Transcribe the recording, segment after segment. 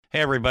Hey,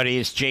 everybody,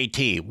 it's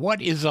JT.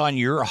 What is on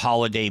your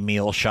holiday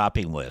meal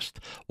shopping list?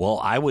 Well,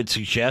 I would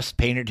suggest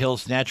Painted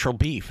Hills Natural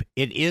Beef.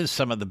 It is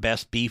some of the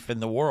best beef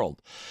in the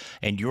world.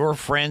 And your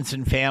friends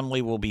and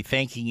family will be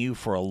thanking you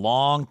for a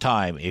long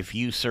time if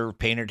you serve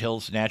Painted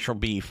Hills Natural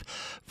Beef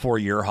for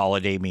your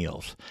holiday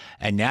meals.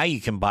 And now you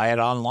can buy it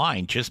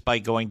online just by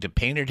going to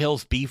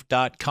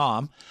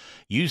paintedhillsbeef.com.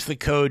 Use the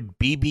code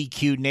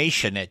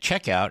BBQNation at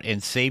checkout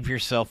and save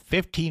yourself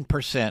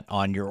 15%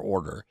 on your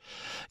order.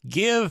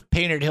 Give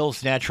Painted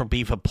Hills Natural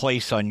Beef a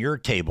place on your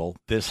table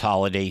this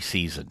holiday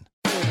season.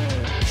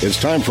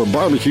 It's time for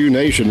Barbecue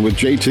Nation with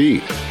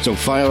JT. So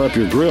fire up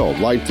your grill,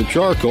 light the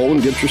charcoal,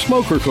 and get your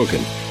smoker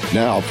cooking.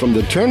 Now, from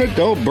the Turn It,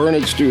 Don't Burn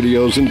It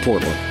studios in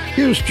Portland,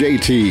 here's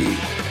JT.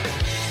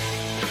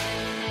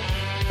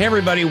 Hey,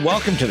 everybody,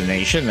 welcome to the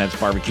nation. That's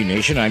Barbecue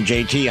Nation. I'm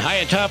JT, high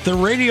atop the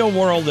radio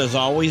world, as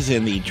always,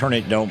 in the Turn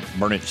It, Don't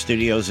Burn It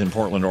studios in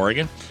Portland,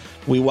 Oregon.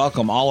 We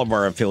welcome all of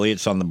our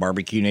affiliates on the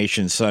Barbecue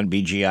Nation Sun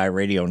BGI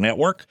radio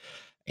network,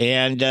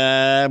 and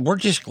we're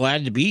just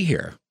glad to be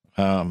here.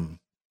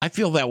 I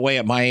feel that way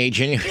at my age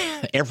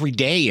every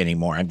day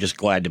anymore. I'm just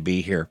glad to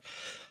be here.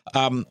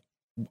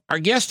 Our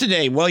guest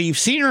today, well, you've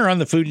seen her on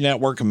the Food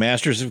Network,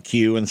 Masters of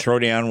Q and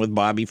Throwdown with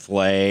Bobby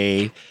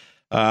Flay,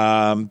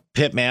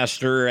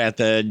 Pitmaster at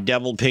the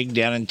Devil Pig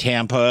down in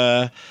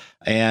Tampa.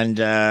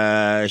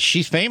 And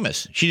she's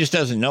famous. She just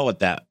doesn't know it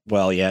that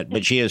well yet,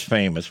 but she is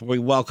famous. We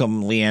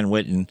welcome Leanne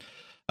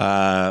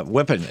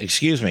Whippen,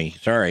 excuse me.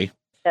 Sorry.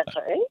 That's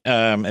all right.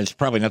 It's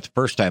probably not the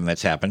first time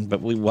that's happened,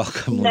 but we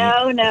welcome.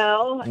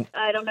 No.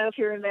 I don't know if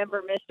you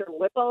remember Mr.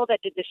 Whipple that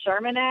did the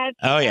Charmin ad.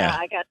 Oh yeah,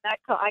 I got that.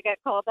 I got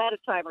called that a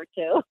time or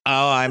two.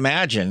 Oh, I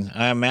imagine.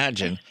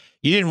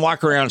 You didn't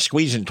walk around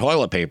squeezing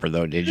toilet paper,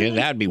 though, did you?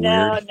 That'd be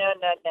weird.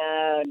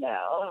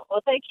 No.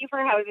 Well, thank you for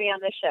having me on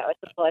the show. It's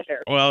a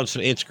pleasure. Well,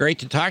 it's great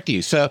to talk to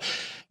you. So,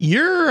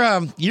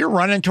 you're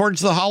running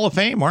towards the Hall of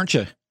Fame, aren't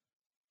you?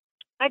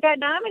 I got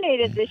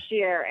nominated this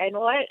year, and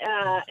what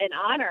an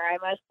honor, I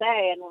must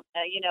say, and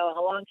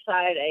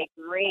alongside a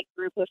great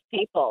group of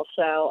people.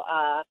 So,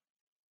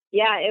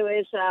 it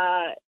was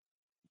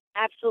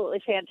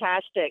absolutely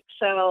fantastic.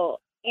 So,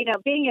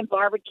 being in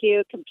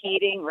barbecue,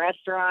 competing,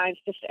 restaurants,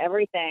 just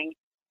everything,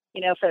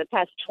 for the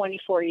past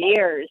 24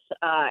 years,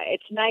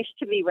 it's nice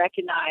to be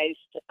recognized,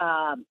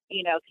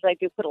 because I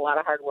do put a lot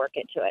of hard work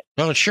into it.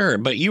 Well, sure.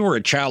 But you were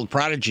a child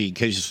prodigy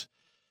because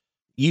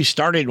you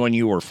started when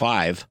you were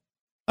 5.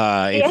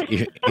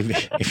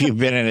 If you've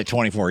been in it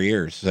 24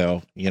 years,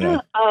 so,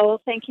 Oh,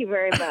 thank you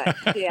very much.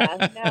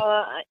 Yeah,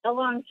 a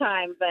long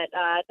time, but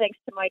thanks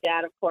to my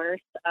dad, of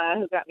course,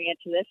 who got me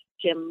into this,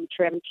 Jim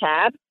Trim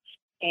Tab.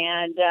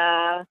 And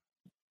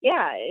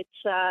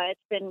it's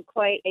been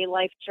quite a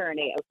life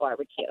journey of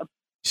barbecue.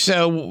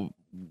 So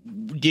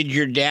did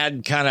your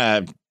dad kind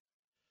of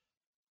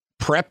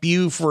prep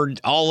you for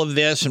all of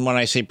this? And when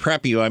I say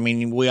prep you, I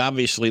mean, we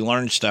obviously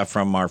learned stuff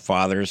from our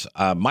fathers.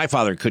 My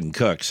father couldn't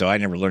cook, so I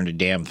never learned a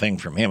damn thing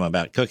from him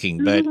about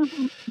cooking.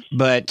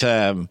 But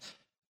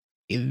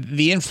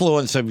the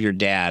influence of your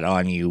dad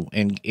on you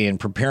in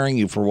preparing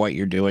you for what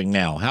you're doing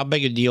now, how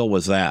big a deal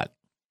was that?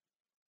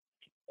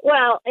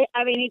 Well,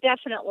 I mean,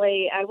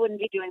 I wouldn't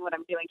be doing what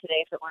I'm doing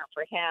today if it weren't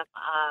for him.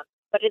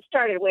 But it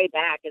started way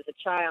back as a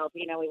child.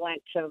 We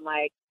went to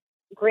my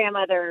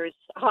grandmother's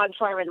hog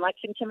farm in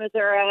Lexington,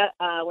 Missouri,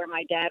 where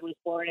my dad was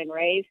born and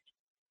raised.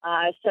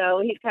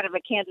 So he's kind of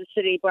a Kansas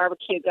City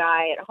barbecue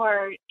guy at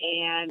heart.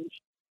 And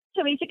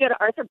so we used to go to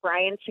Arthur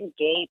Bryanson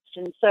Gates.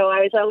 And so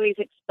I was always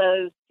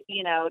exposed,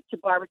 to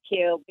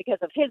barbecue because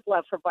of his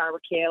love for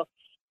barbecue.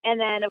 And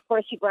then, of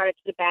course, he brought it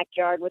to the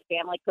backyard with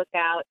family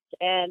cookouts.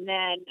 And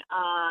then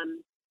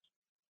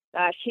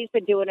she's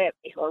been doing it,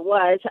 or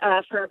was,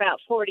 for about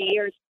 40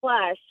 years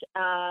plus.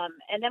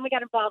 And then we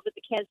got involved with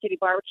the Kansas City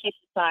Barbecue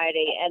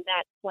Society. And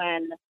that's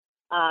when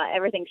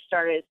everything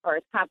started as far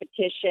as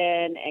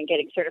competition and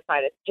getting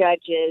certified as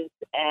judges.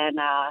 And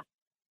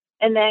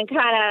then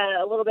kind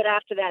of a little bit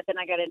after that, then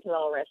I got into the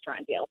whole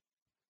restaurant deal.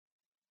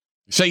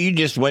 So you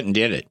just went and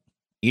did it.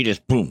 You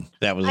just, boom,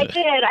 that was it. I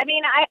did. I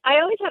mean,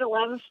 I always had a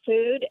love of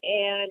food,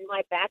 and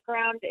my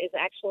background is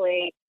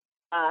actually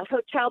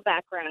hotel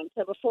background.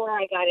 So before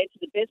I got into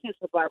the business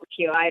of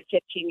barbecue, I had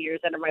 15 years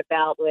under my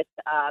belt with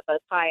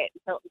both Hyatt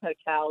and Hilton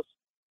hotels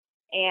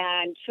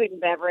and food and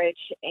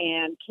beverage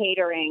and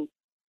catering.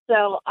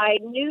 So I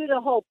knew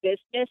the whole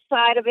business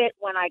side of it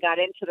when I got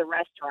into the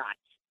restaurant.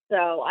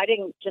 So I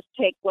didn't just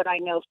take what I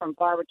know from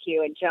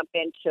barbecue and jump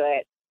into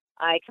it.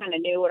 I kind of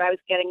knew what I was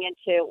getting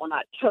into. Well,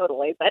 not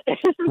totally, but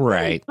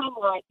right.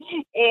 somewhat.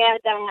 And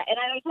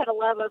I always had a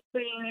love of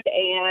food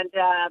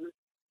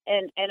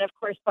and of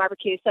course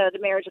barbecue. So the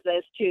marriage of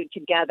those two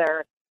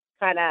together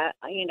kind of,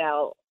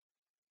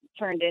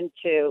 turned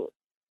into,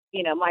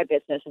 my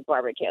business of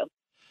barbecue.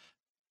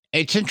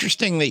 It's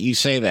interesting that you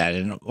say that.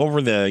 And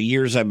over the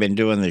years I've been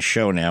doing this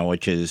show now,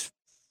 which is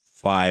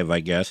 5,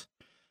 I guess,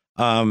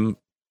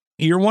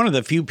 you're one of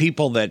the few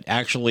people that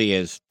actually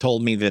has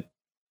told me that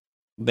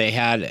they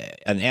had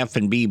an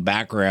F&B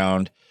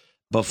background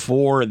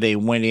before they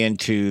went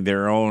into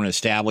their own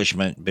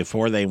establishment,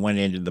 before they went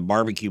into the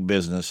barbecue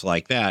business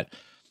like that.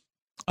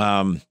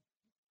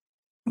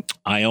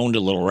 I owned a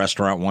little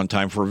restaurant one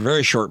time for a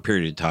very short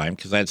period of time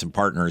because I had some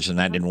partners and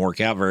that didn't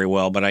work out very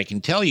well. But I can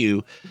tell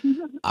you,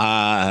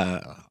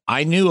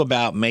 I knew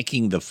about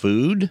making the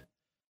food.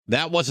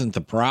 That wasn't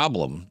the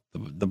problem.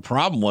 The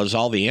problem was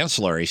all the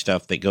ancillary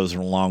stuff that goes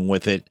along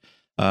with it.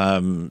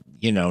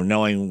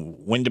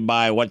 Knowing when to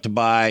buy, what to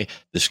buy,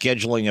 the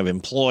scheduling of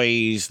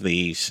employees,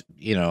 the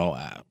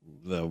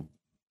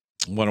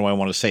what do I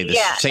want to say? The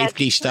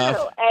safety stuff.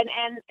 True.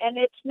 And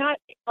it's not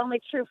only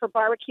true for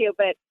barbecue,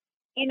 but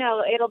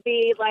it'll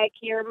be like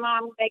your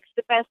mom makes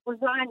the best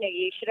lasagna.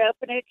 You should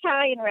open an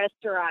Italian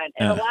restaurant.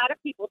 And a lot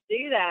of people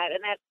do that. And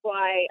that's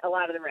why a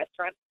lot of the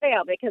restaurants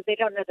fail, because they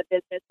don't know the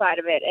business side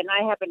of it. And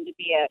I happen to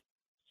be a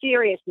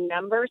serious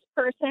numbers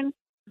person.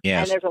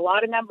 Yes. And there's a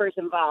lot of numbers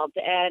involved.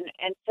 And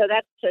so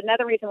that's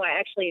another reason why I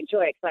actually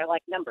enjoy it, because I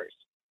like numbers.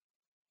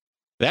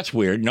 That's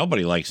weird.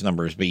 Nobody likes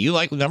numbers, but you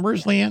like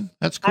numbers, Leanne?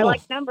 That's cool. I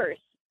like numbers.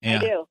 Yeah. I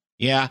do.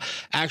 Yeah.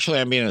 Actually,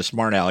 I'm being a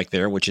smart aleck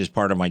there, which is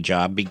part of my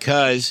job,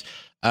 because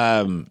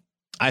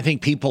I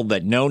think people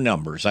that know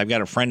numbers, I've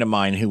got a friend of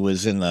mine who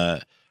was in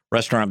the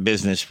restaurant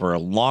business for a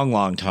long,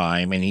 long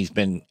time, and he's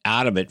been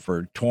out of it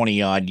for 20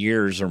 odd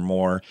years or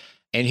more.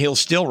 And he'll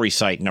still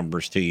recite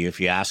numbers to you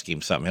if you ask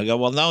him something. He'll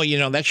go, well,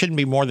 no, that shouldn't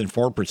be more than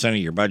 4% of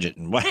your budget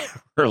and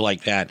whatever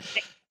like that.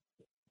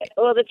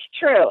 Well, that's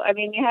true. I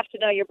mean, you have to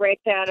know your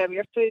breakdown of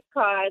your food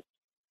costs,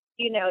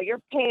 your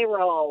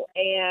payroll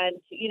and,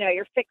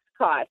 your fixed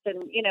costs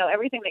and,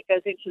 everything that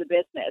goes into the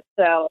business.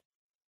 So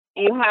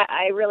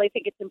I really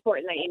think it's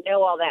important that you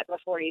know all that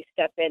before you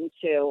step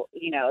into,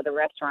 the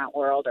restaurant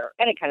world or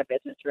any kind of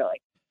business,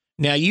 really.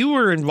 Now, you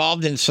were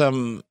involved in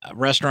some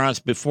restaurants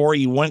before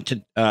you went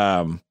to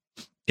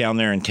down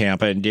there in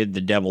Tampa and did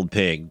the Deviled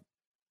Pig.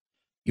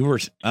 You were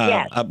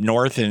yes. Up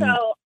north. And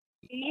so,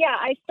 yeah,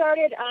 I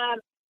started.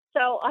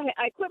 So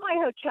I quit my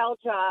hotel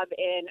job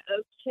in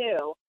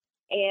 2002.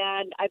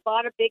 And I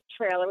bought a big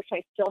trailer, which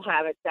I still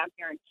have. It's down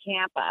here in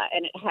Tampa,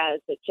 and it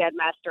has a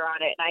Jedmaster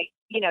on it. And I,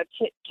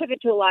 took it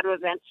to a lot of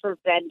events for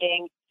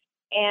vending.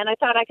 And I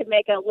thought I could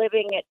make a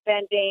living at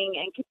vending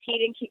and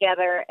competing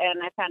together.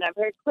 And I found out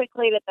very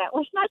quickly that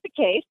was not the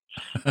case.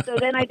 So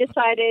then I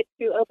decided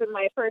to open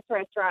my first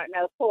restaurant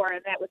in 2004,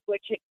 and that was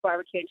Wood Chicks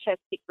Barbecue in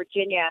Chesapeake,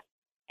 Virginia.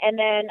 And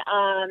then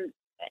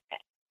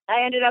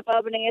I ended up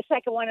opening a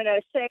second one in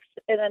 2006,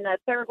 and then the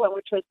third one,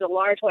 which was the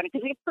large one,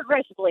 because it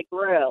progressively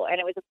grew, and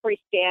it was a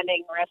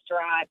freestanding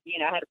restaurant.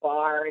 Had a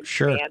bar and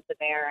stands in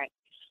there.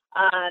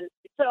 And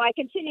so I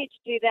continued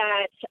to do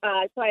that.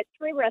 So I had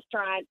 3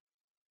 restaurants,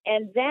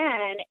 and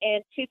then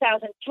in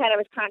 2010, I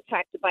was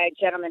contacted by a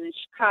gentleman in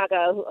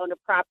Chicago who owned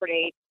a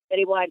property that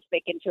he wanted to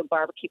make into a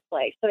barbecue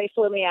place. So they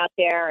flew me out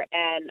there,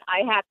 and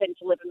I happened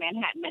to live in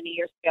Manhattan many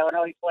years ago and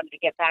always wanted to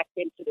get back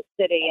into the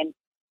city and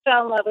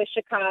fell in love with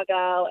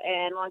Chicago,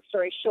 and long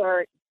story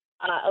short,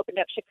 opened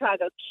up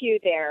Chicago Q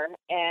there,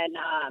 and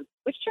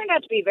which turned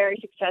out to be a very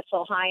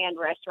successful high-end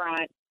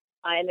restaurant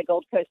in the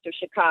Gold Coast of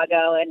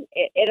Chicago, and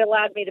it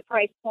allowed me the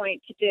price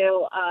point to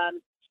do,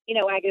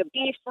 Wagyu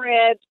beef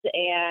ribs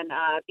and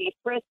beef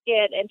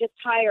brisket and just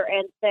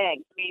higher-end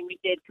things. I mean, we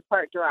did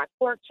Capart Duroc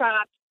pork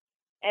chops,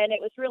 and it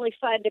was really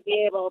fun to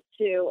be able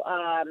to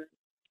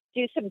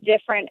do some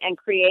different and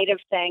creative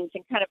things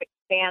and kind of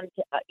expand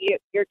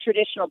your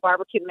traditional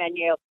barbecue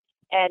menu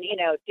and,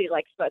 do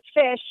like smoked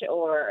fish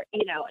or,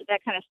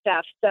 that kind of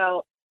stuff.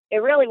 So it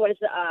really was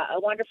a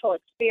wonderful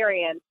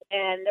experience.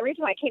 And the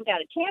reason why I came down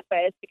to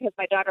Tampa is because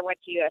my daughter went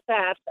to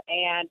USF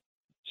and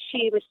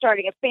she was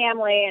starting a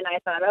family. And I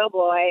thought, oh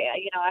boy,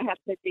 I have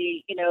to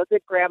be, a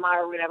good grandma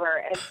or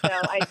whatever. And so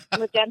I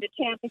moved down to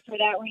Tampa for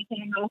that reason.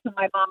 And also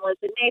my mom lives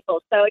in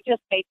Naples. So it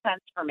just made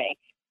sense for me.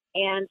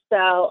 And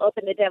so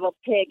opened the Deviled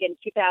Pig in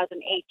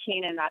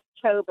 2018 in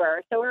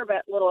October. So we're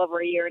about a little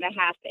over a year and a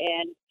half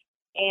in.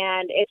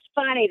 And it's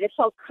funny, this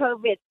whole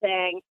COVID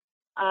thing,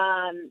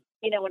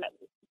 when I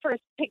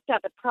first picked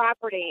up the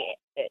property,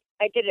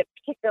 I did it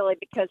particularly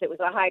because it was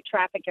a high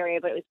traffic area,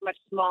 but it was much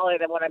smaller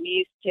than what I'm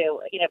used to,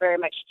 very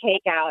much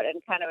takeout,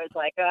 and kind of was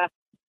like,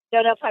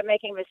 don't know if I'm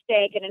making a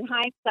mistake. And in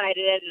hindsight,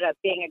 it ended up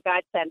being a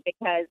godsend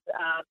because,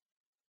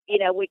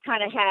 we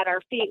kind of had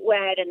our feet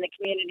wet and the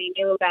community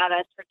knew about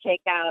us for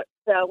takeout.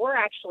 So we're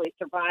actually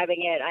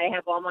surviving it. I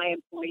have all my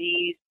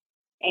employees.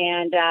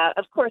 And,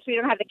 of course, we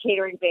don't have the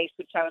catering base,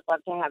 which I would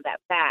love to have that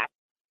back.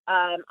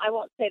 I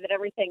won't say that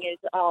everything is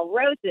all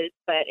roses,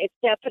 but it's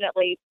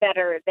definitely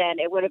better than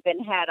it would have been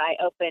had I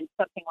opened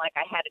something like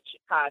I had in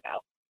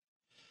Chicago.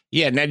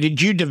 Yeah. Now,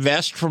 did you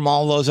divest from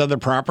all those other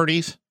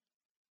properties?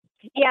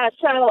 Yeah,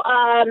 so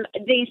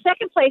the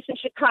second place in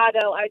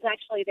Chicago, I was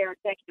actually their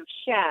executive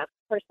chef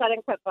for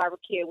Southern Cut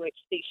Barbecue, which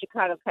the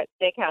Chicago Cut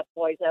Steakhouse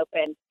boys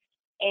opened.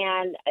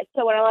 And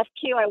so when I left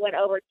Q, I went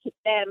over to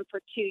them for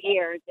 2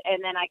 years,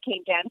 and then I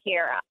came down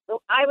here.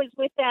 I was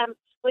with them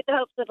with the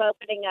hopes of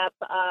opening up,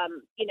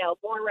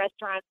 more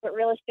restaurants, but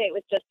real estate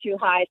was just too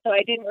high, so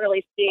I didn't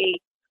really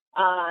see,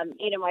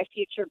 my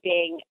future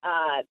being,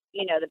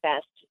 the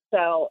best.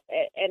 So,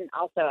 and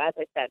also, as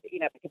I said,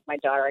 because my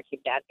daughter, I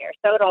keep down here.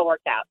 So it all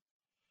worked out.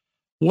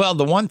 Well,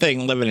 the one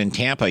thing living in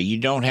Tampa, you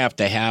don't have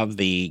to have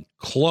the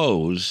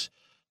clothes,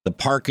 the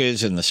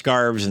parkas and the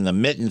scarves and the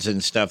mittens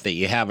and stuff that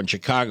you have in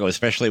Chicago,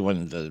 especially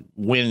when the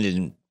wind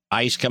and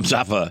ice comes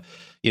off the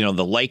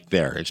lake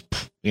there. It's.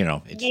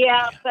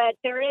 Yeah, but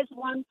there is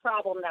one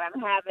problem that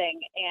I'm having,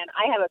 and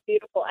I have a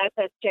beautiful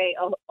SSJ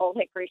Old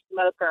Hickory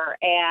smoker,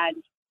 and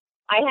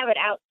I have it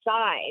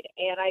outside,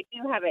 and I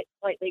do have it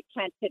slightly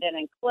tented and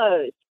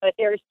enclosed, but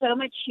there's so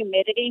much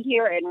humidity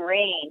here and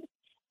rain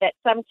that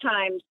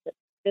sometimes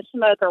the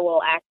smoker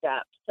will act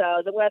up.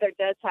 So the weather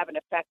does have an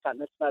effect on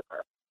the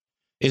smoker.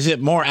 Is it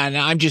more, and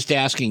I'm just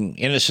asking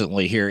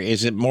innocently here,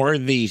 is it more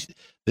the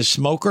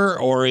smoker,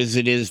 or is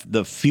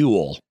the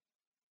fuel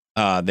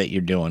that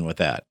you're doing with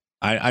that?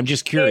 I'm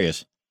just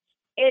curious.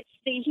 It's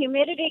the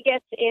humidity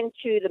gets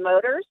into the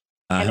motors,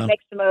 and it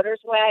makes the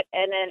motors wet,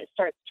 and then it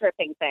starts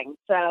tripping things.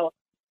 So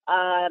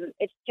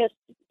it's just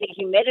the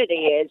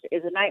humidity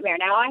is a nightmare.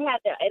 Now, I had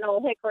an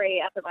Old Hickory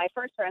up at my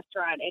first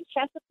restaurant in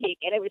Chesapeake,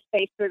 and it was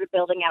faced through the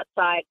building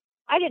outside.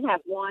 I didn't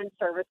have one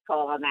service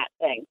call on that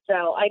thing.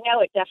 So I know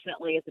it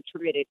definitely is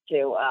attributed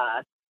to,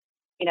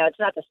 it's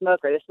not the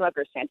smoker. The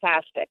smoker is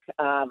fantastic.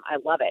 I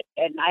love it.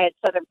 And I had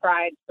Southern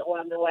Prides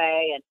along the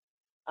way, and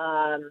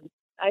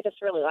I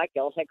just really like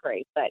the Old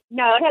Hickory. But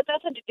no, it has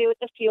nothing to do with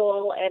the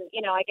fuel. And,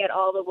 I get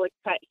all the wood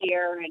cut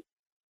here, and,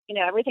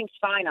 everything's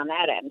fine on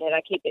that end. And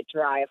I keep it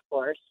dry, of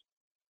course.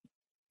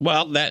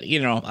 Well, that,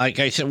 like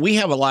I said, we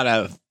have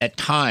at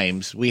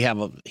times, we have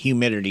a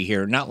humidity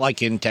here, not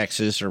like in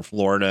Texas or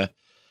Florida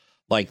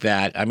like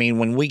that. I mean,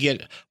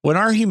 when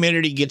our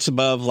humidity gets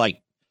above like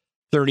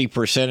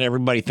 30%,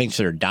 everybody thinks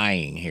they're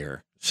dying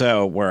here.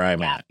 So where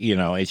I'm at,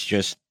 it's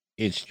just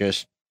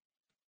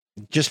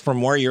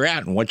from where you're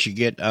at and what you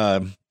get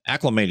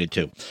acclimated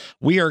to.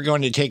 We are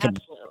going to take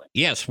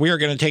we are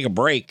going to take a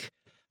break.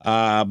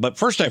 But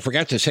first, I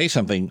forgot to say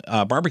something.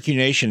 Barbecue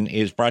Nation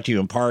is brought to you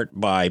in part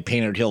by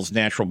Painted Hills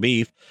Natural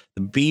Beef,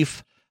 the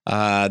beef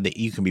that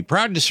you can be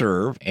proud to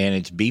serve, and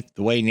it's beef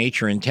the way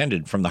nature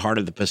intended from the heart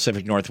of the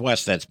Pacific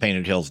Northwest. That's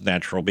Painted Hills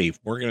Natural Beef.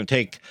 We're going to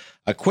take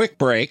a quick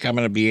break. I'm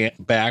going to be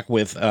back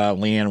with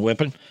Leanne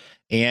Whippen,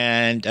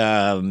 and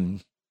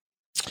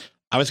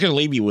I was going to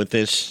leave you with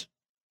this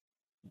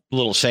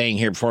little saying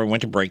here before we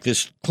went to break.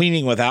 This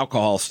cleaning with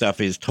alcohol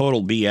stuff is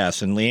total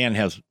BS, and Leanne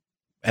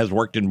has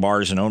worked in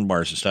bars and owned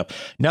bars and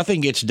stuff.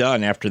 Nothing gets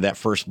done after that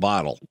first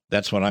bottle.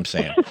 That's what I'm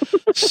saying.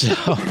 So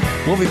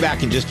we'll be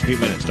back in just a few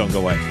minutes. Don't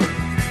go away.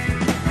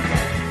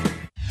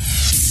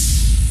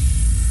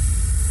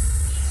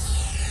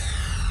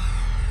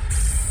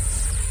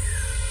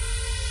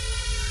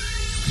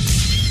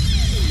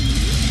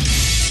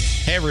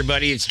 Hey,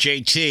 everybody, it's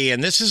JT,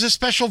 and this is a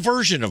special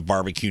version of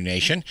Barbecue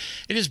Nation.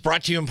 It is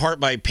brought to you in part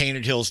by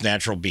Painted Hills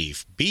Natural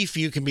Beef. Beef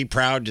you can be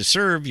proud to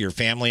serve your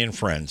family and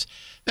friends.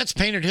 That's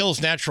Painted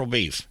Hills Natural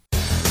Beef.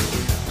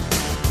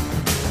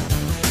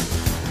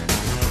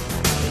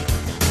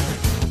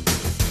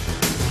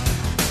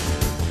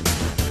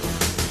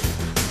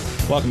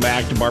 Welcome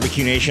back to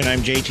Barbecue Nation.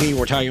 I'm JT.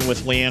 We're talking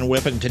with Leanne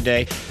Whippen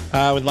today.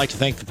 I would like to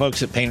thank the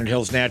folks at Painted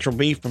Hills Natural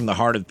Beef. From the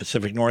heart of the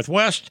Pacific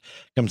Northwest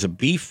comes a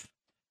beef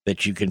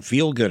that you can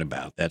feel good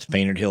about. That's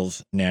Painted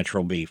Hills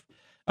Natural Beef.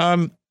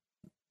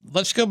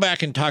 Let's go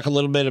back and talk a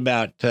little bit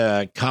about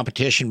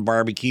competition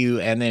barbecue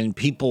and then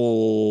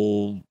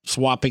people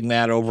swapping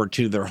that over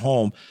to their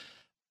home.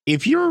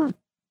 If you're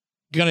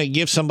going to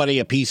give somebody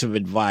a piece of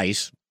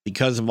advice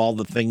because of all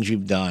the things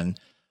you've done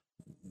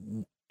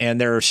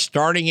and they're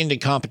starting into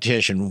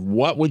competition,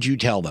 what would you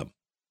tell them?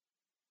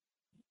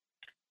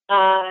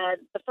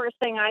 The first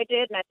thing I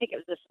did, and I think it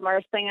was the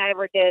smartest thing I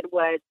ever did,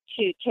 was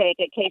to take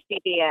a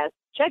KCBS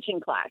judging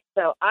class.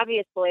 So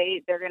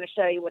obviously they're going to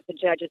show you what the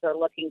judges are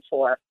looking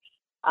for.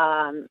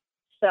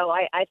 So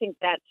I think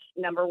that's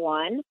number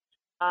one.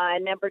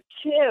 Number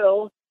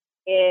two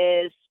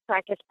is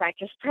practice,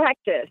 practice,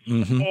 practice.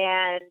 Mm-hmm.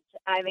 And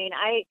I mean,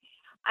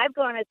 I've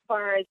gone as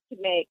far as to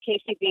make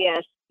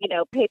KCBS,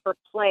 paper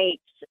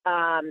plates,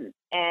 and,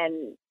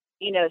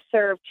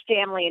 served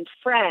family and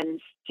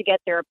friends to get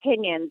their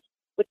opinions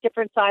with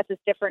different sizes,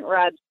 different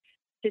rubs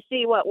to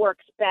see what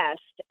works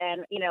best.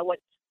 And,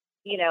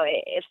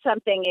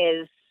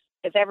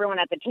 if everyone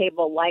at the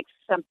table likes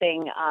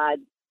something,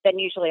 then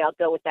usually I'll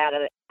go with that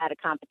at a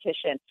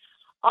competition.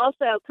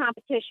 Also,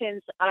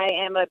 competitions, I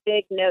am a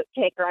big note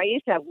taker. I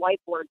used to have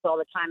whiteboards all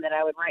the time that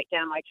I would write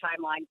down my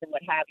timelines and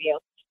what have you.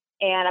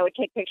 And I would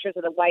take pictures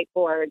of the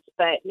whiteboards,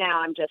 but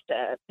now I'm just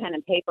a pen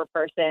and paper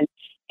person.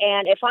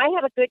 And if I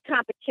have a good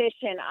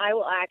competition, I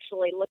will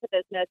actually look at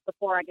those notes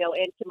before I go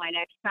into my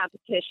next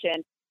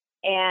competition.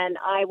 And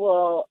I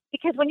will,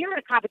 because when you're in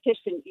a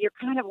competition, you're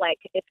kind of like,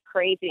 it's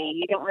crazy.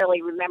 You don't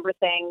really remember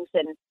things.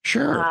 And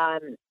sure.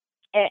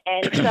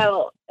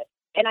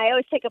 And I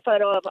always take a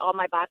photo of all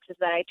my boxes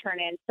that I turn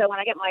in. So when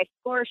I get my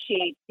score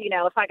sheets,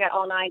 if I got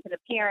all nines in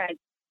appearance,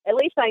 at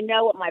least I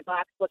know what my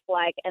box looked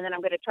like. And then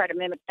I'm going to try to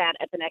mimic that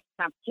at the next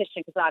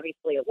competition because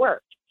obviously it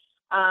worked.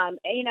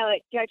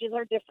 Judges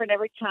are different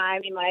every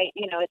time. You might,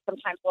 it's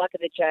sometimes luck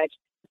of the judge.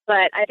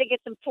 But I think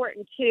it's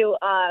important to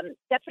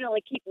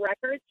definitely keep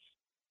records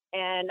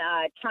and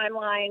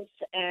timelines.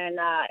 And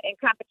in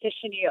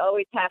competition, you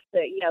always have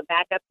to,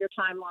 back up your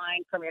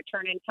timeline from your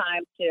turn-in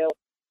time to,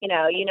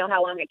 you know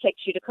how long it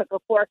takes you to cook a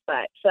pork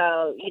butt.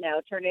 So,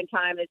 turn-in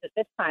time is at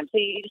this time. So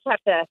you just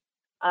have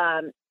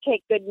to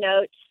take good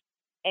notes.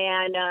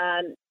 And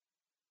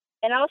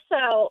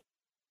also,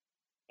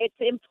 it's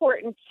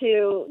important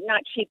to not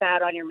cheap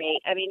out on your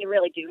meat. I mean, you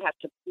really do have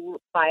to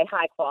buy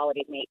high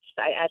quality meats.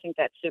 I think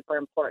that's super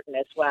important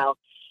as well.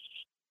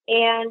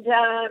 And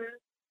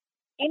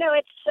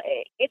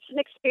it's an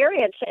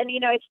experience, and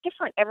it's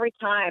different every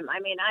time. I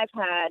mean, I've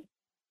had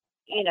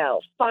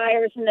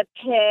fires in the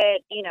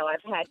pit.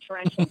 I've had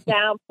torrential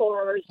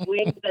downpours,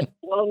 wind that's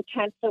blown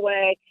tents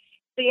away.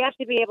 So you have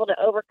to be able to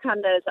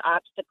overcome those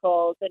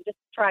obstacles and just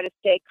try to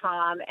stay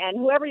calm. And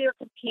whoever you're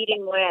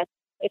competing with,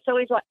 it's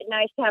always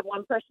nice to have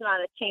one person on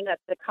the team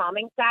that's the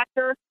calming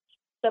factor.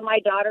 So my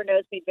daughter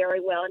knows me very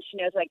well, and she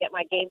knows I get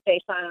my game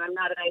face on, and I'm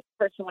not a nice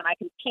person when I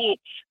compete.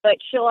 But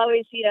she'll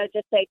always,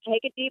 just say,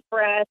 take a deep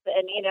breath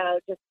and,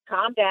 just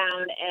calm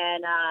down.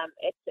 And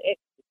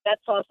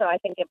that's also, I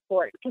think,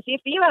 important, because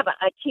if you have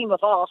a team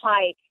of all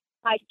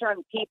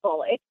high-strung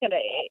people, it's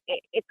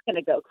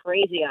gonna go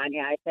crazy on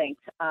you, I think.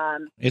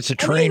 It's a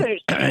train.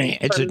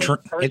 It's a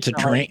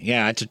train.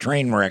 Yeah, it's a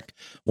train wreck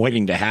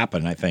waiting to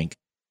happen, I think.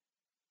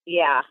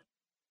 Yeah.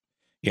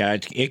 Yeah,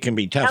 it can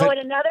be tough. Oh, and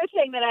another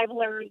thing that I've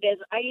learned is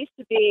I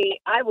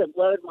would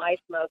load my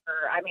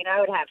smoker. I mean, I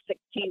would have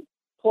 16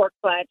 pork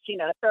butts,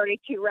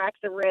 32 racks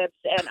of ribs,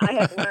 and I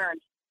have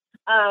learned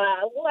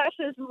less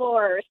is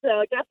more.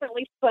 So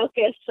definitely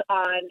focus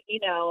on,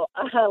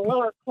 a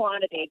lower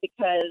quantity,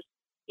 because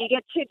you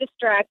get too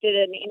distracted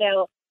and,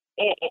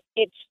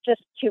 it's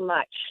just too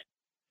much.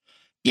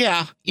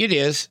 Yeah, it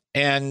is.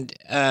 And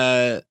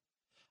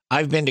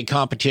I've been to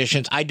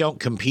competitions. I don't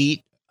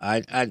compete.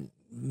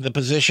 The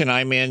position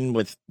I'm in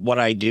with what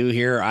I do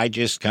here, I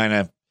just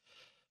I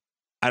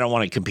don't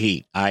want to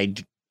compete. I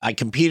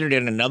competed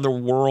in another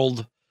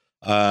world,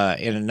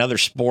 in another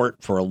sport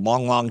for a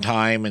long, long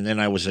time. And then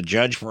I was a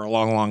judge for a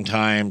long, long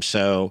time.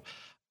 So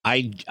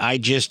I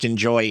just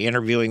enjoy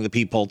interviewing the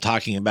people,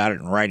 talking about it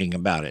and writing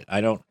about it.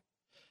 I don't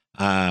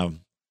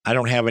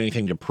have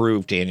anything to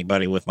prove to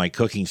anybody with my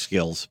cooking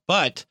skills,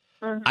 but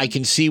I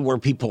can see where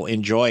people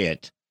enjoy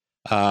it,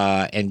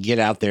 and get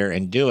out there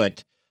and do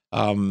it.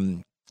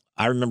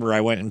 I remember I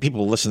went, and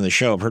people listen to the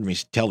show have heard me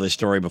tell this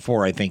story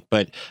before, I think,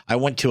 but I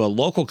went to a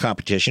local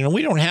competition, and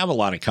we don't have a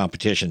lot of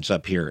competitions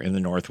up here in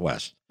the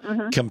Northwest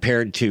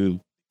compared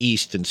to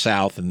East and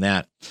South and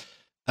that.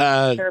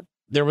 Sure.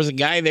 There was a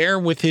guy there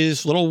with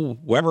his little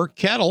Weber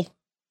kettle.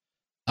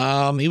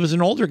 He was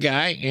an older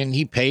guy, and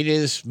he paid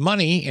his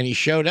money, and he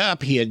showed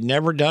up. He had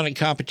never done a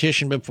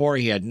competition before.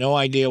 He had no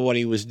idea what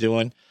he was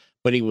doing,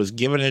 but he was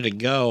giving it a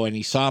go, and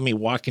he saw me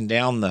walking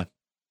down the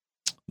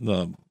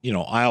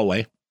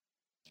aisleway.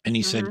 And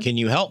he said, "Can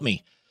you help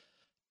me?"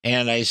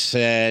 And I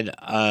said,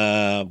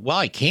 well,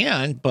 I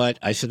can, but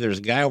I said, there's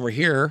a guy over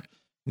here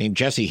named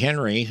Jesse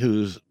Henry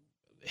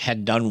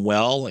had done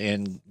well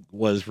and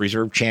was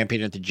reserve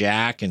champion at the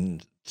Jack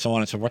and so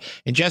on and so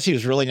forth. And Jesse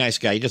was a really nice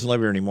guy. He doesn't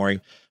live here anymore. He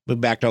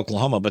moved back to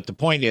Oklahoma. But the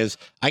point is,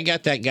 I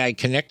got that guy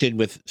connected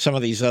with some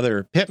of these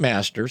other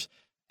pitmasters.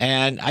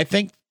 And I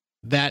think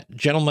that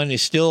gentleman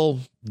is still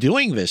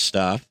doing this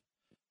stuff,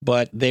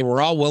 but they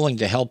were all willing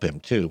to help him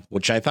too,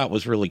 which I thought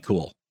was really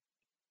cool.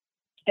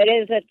 It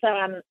is. It's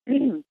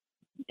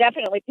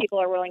definitely people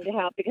are willing to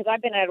help, because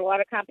I've been at a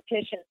lot of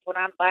competitions when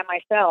I'm by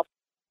myself,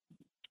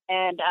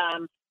 and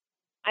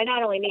I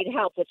not only need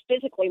help with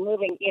physically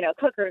moving,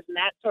 cookers and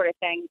that sort of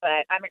thing,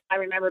 but I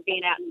remember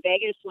being out in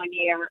Vegas one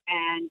year,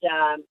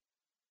 and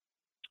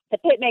the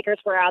pit makers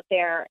were out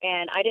there,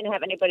 and I didn't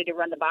have anybody to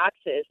run the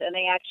boxes, and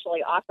they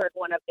actually offered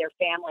one of their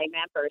family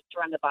members to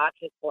run the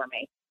boxes for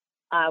me,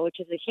 which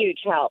is a huge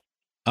help.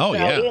 Oh, so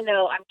yeah. Even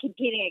though I'm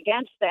competing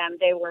against them,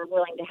 they were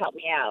willing to help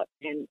me out,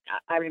 and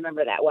I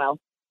remember that well.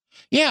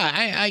 Yeah,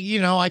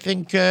 I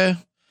think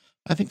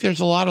there's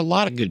a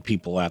lot of good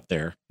people out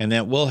there, and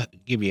that will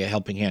give you a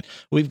helping hand.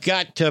 We've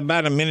got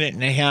about a minute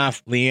and a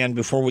half, Leanne,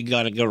 before we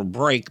got to go to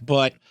break,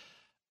 but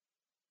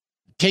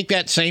take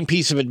that same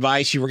piece of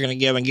advice you were going to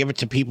give and give it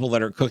to people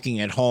that are cooking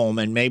at home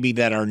and maybe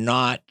that are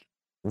not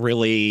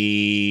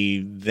really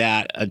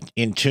that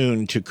in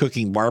tune to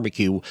cooking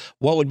barbecue.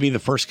 What would be the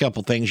first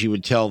couple things you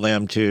would tell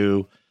them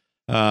to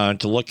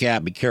look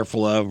at, be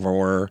careful of,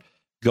 or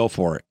go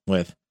for it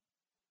with?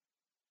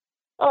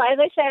 Well, as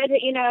I said,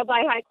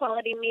 buy high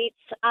quality meats.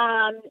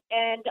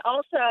 And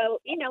also,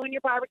 when you're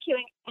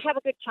barbecuing, have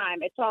a good time.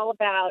 It's all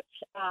about,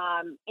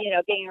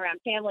 being around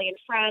family and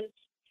friends.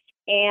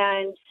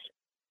 And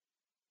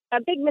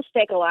a big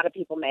mistake a lot of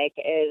people make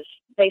is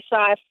they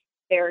sauce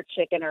their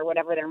chicken or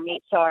whatever their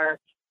meats are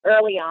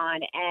early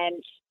on.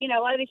 And, a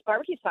lot of these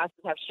barbecue sauces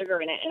have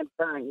sugar in it and it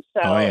burns.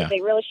 So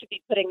They really should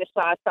be putting the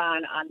sauce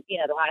on,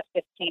 the last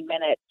 15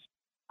 minutes.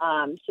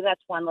 So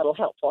that's one little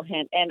helpful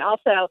hint. And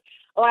also,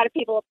 a lot of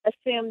people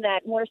assume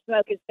that more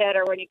smoke is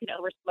better when you can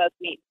over smoke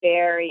meat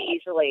very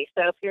easily.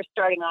 So if you're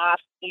starting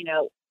off,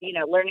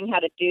 learning how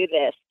to do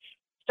this,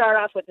 start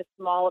off with a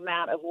small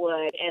amount of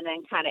wood and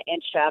then kind of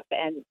inch up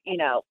and,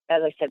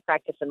 as I said,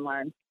 practice and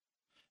learn.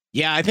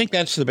 Yeah, I think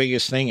that's the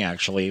biggest thing,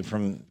 actually,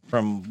 from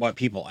what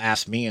people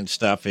ask me and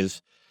stuff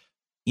is,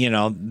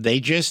 they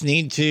just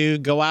need to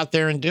go out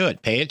there and do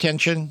it. Pay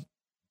attention,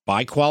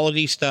 buy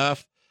quality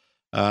stuff,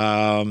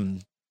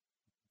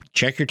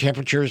 check your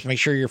temperatures, make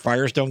sure your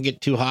fires don't get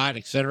too hot,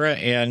 etc.,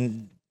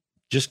 and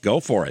just go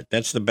for it.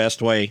 That's the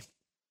best way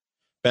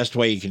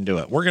you can do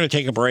it. We're going to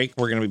take a break.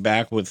 We're going to be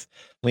back with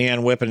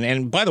Leanne Whippen.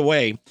 And by the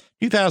way,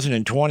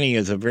 2020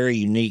 is a very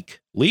unique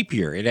leap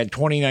year. It had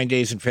 29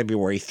 days in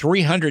February,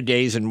 300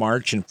 days in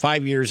March, and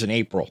 5 years in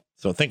April.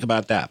 So think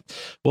about that.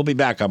 We'll be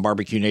back on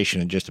Barbecue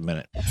Nation in just a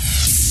minute.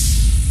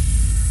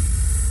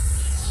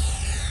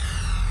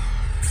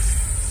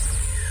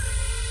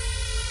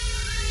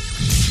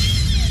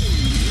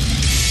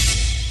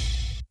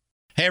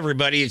 Hey,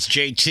 everybody, it's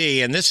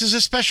JT, and this is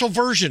a special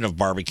version of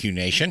Barbecue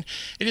Nation.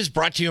 It is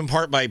brought to you in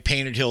part by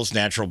Painted Hills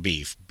Natural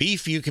Beef.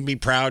 Beef you can be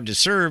proud to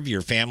serve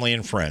your family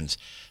and friends.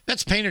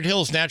 That's Painted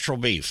Hills Natural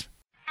Beef.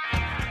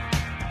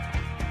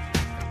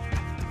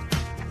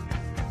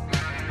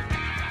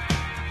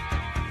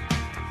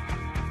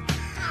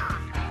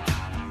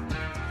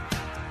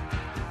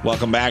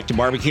 Welcome back to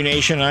Barbecue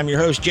Nation. I'm your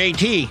host,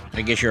 JT.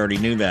 I guess you already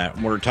knew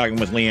that. We're talking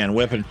with Leanne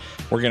Whippen.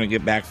 We're going to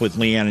get back with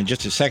Leanne in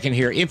just a second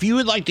here. If you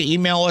would like to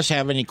email us,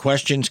 have any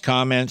questions,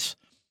 comments,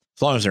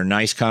 as long as they're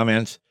nice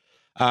comments,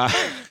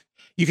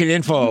 you can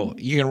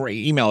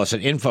email us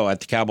at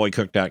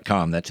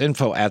info@thecowboycook.com. That's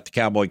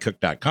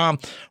info@thecowboycook.com.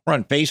 We're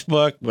on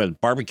Facebook with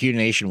Barbecue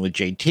Nation with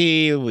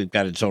JT. We've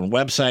got its own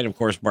website, of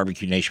course,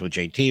 Barbecue Nation with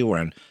JT. We're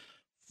on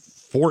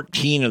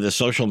 14 of the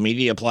social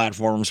media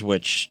platforms,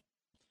 which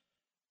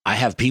I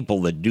have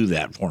people that do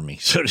that for me,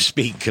 so to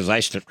speak, because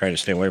I try to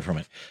stay away from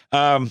it.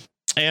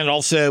 And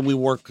also we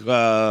work with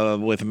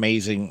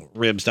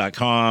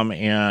AmazingRibs.com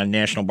and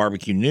National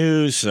Barbecue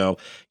News. So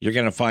you're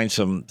going to find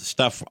some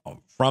stuff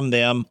from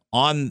them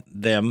on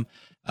them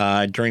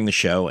during the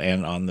show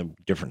and on the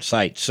different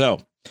sites. So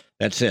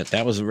that's it.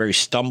 That was a very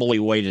stumbly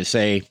way to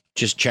say,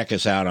 just check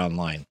us out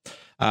online.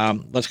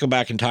 Let's go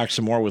back and talk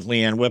some more with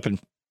Leanne Whippen.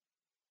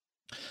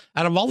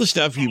 Out of all the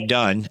stuff you've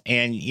done,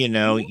 and,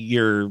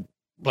 you're,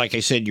 like I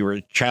said, you were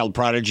a child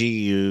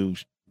prodigy,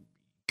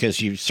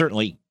 because you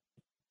certainly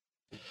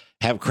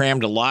have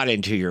crammed a lot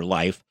into your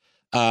life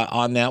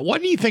on that.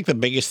 What do you think the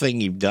biggest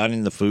thing you've done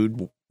in the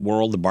food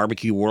world, the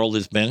barbecue world,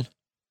 has been?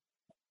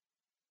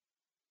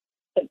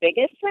 The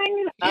biggest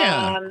thing?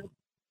 Yeah.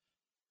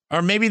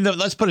 Or maybe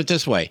let's put it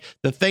this way,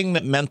 the thing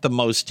that meant the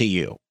most to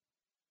you.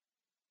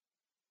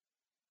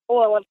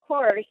 Well, of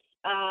course,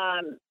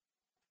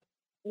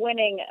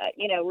 winning,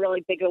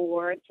 really big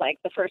awards, like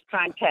the first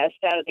contest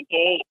out of the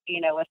gate,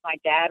 with my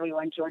dad, we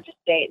won Georgia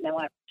State and then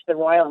went to the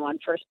Royal and won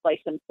first place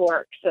in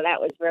pork. So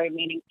that was very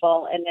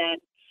meaningful. And then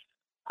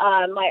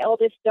my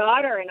oldest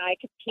daughter and I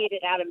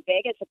competed out in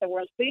Vegas at the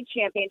World Food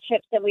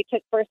Championships, and we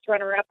took first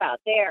runner-up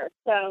out there.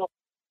 So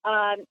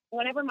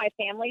whenever my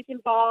family's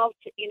involved,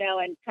 in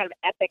kind of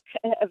epic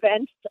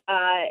events,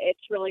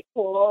 it's really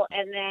cool.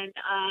 And then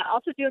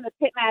also doing the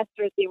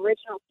Pitmasters, the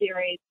original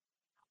series,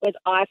 was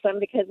awesome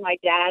because my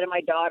dad and my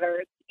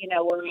daughters,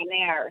 were in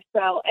there.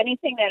 So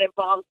anything that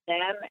involves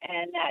them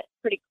and that's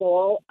pretty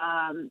cool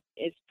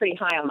is pretty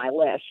high on my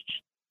list.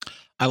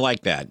 I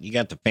like that. You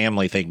got the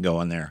family thing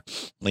going there,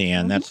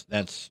 Leanne.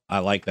 Mm-hmm. I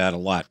like that a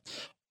lot.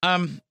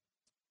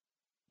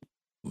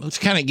 Let's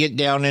kind of get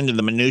down into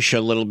the minutia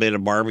a little bit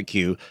of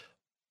barbecue.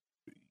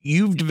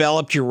 You've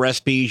developed your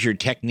recipes, your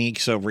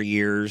techniques over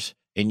years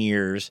and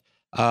years.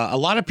 A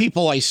lot of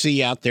people I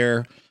see out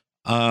there,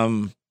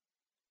 and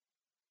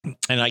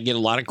I get a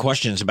lot of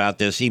questions about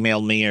this, email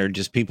me or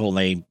just people,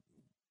 they,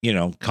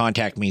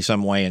 contact me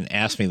some way and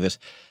ask me this.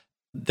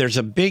 There's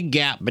a big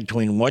gap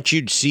between what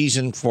you'd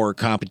season for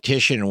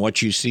competition and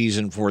what you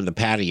season for the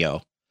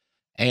patio.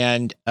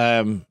 And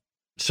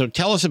so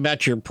tell us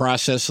about your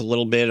process a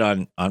little bit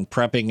on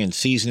prepping and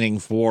seasoning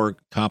for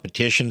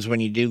competitions when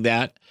you do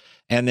that.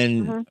 And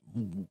then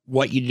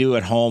what you do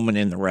at home and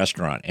in the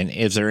restaurant. And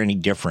is there any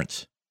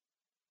difference?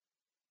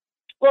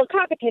 Well,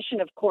 competition,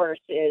 of course,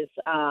 is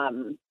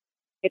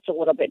it's a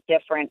little bit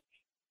different.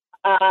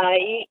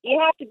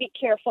 You have to be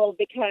careful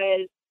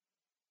because,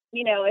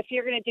 if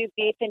you're going to do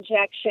beef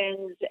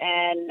injections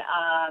and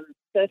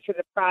go through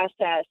the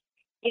process,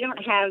 you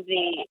don't have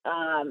the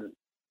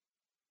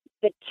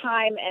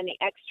time and the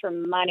extra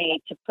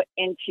money to put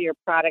into your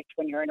product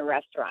when you're in a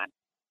restaurant.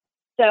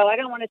 So I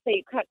don't want to say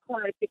you cut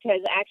corners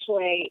because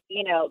actually,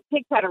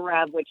 pig powder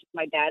rub, which is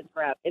my dad's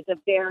rub, is a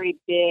very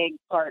big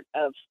part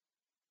of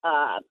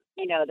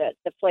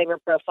the flavor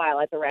profile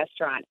at the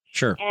restaurant.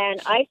 Sure.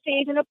 And I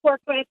season a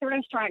pork butt at the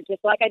restaurant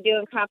just like I do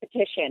in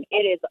competition.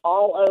 It is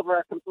all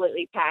over,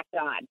 completely packed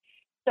on.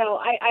 So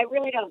I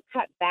really don't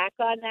cut back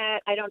on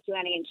that. I don't do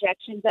any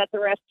injections at the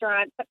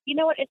restaurant. But you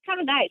know what? It's kind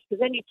of nice because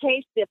then you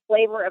taste the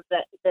flavor of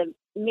the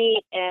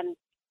meat and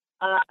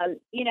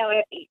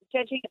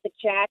Judging at the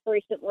Jack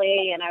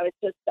recently, and I was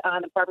just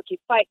on the Barbecue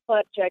Fight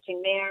Club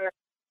judging there,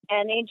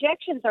 and the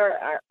injections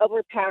are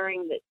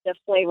overpowering the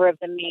flavor of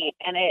the meat,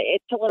 and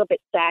it's a little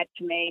bit sad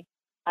to me.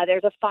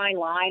 There's a fine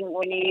line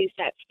when you use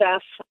that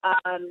stuff.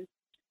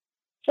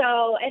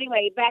 So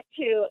anyway, back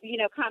to,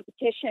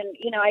 competition.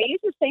 I use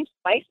the same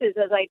spices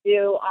as I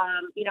do,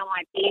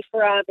 my beef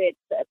rub. It's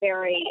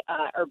very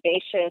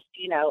herbaceous,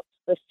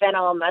 with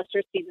fennel,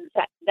 mustard seasons,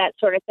 that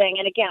sort of thing.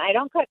 And again, I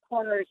don't cut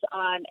corners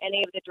on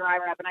any of the dry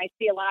rub, and I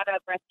see a lot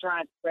of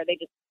restaurants where they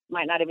just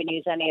might not even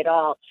use any at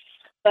all.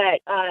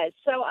 But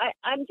so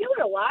I'm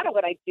doing a lot of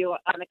what I do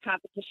on the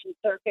competition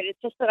circuit.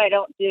 It's just that I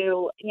don't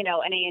do,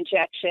 any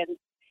injections.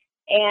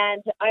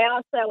 And I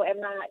also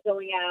am not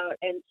going out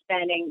and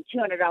spending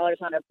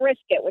 $200 on a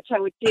brisket, which I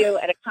would do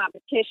at a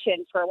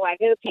competition for a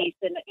Wagyu piece.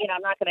 And,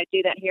 I'm not going to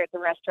do that here at the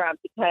restaurant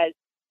because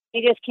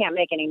you just can't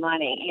make any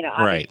money,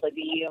 obviously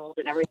the yield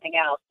and everything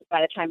else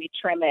by the time you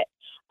trim it.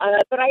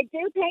 But I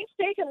do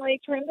painstakingly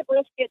trim the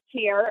briskets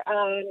here.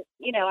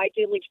 I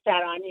do leave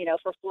fat on,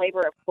 for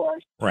flavor, of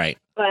course. Right.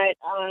 But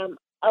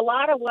a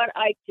lot of what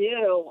I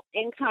do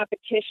in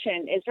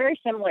competition is very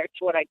similar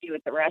to what I do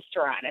at the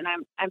restaurant, and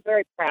I'm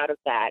very proud of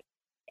that.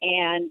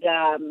 And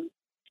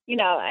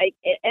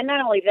and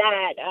not only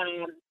that,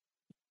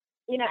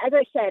 as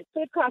I said,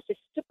 food cost is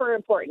super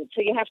important.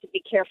 So you have to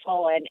be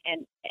careful,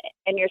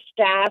 and your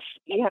staff,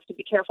 you have to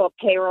be careful of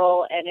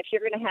payroll. And if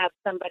you're going to have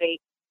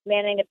somebody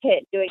manning a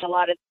pit doing a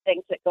lot of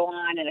things that go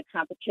on in a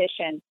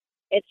competition,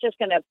 it's just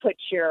going to put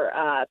your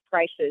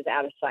prices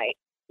out of sight.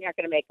 You're not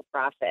going to make a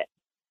profit.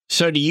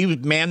 So do you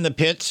man the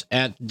pits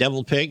at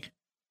Devil Pig?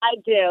 I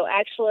do.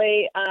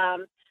 Actually,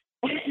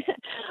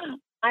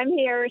 I'm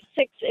here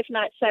 6, if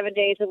not 7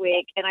 days a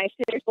week, and I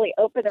seriously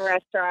open the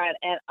restaurant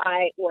and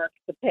I work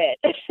the pit.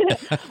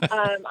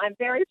 I'm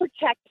very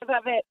protective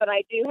of it, but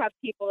I do have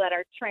people that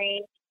are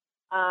trained,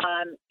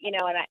 and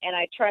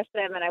I trust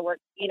them, and I work,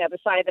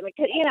 beside them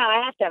because,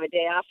 I have to have a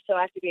day off, so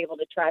I have to be able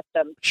to trust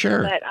them.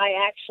 Sure. But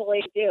I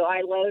actually do.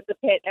 I load the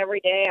pit every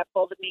day. I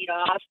pull the meat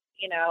off,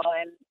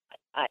 and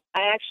I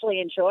actually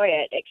enjoy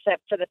it,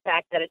 except for the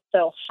fact that it's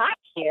so hot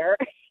here.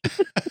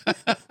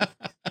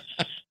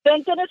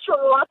 Thank goodness for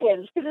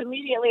walk-ins, because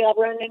immediately I'll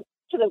run into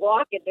the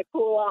walk-in to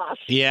cool off.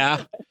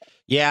 Yeah,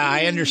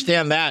 I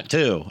understand that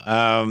too.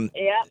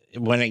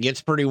 When it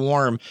gets pretty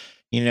warm,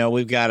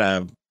 we've got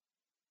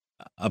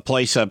a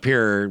place up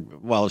here.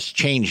 Well, it's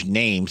changed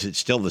names. It's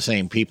still the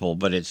same people,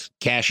 but it's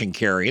Cash and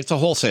Carry. It's a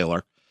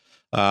wholesaler,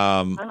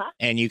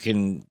 and you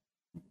can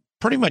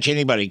pretty much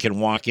anybody can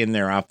walk in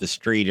there off the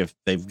street if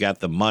they've got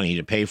the money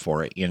to pay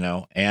for it. And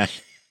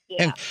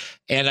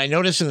I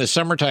notice in the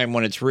summertime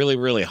when it's really,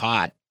 really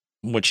hot,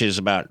 which is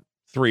about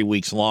 3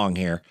 weeks long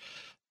here,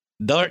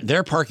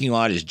 their parking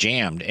lot is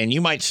jammed, and you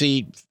might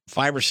see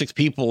 5 or 6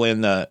 people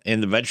in the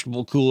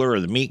vegetable cooler or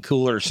the meat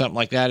cooler or something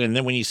like that. And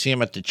then when you see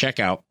them at the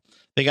checkout,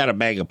 they got a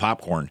bag of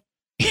popcorn.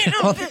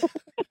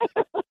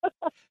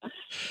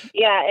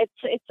 Yeah,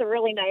 it's a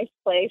really nice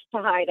place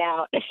to hide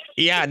out.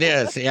 Yeah, it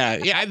is.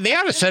 Yeah. They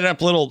ought to set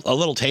up a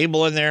little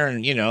table in there,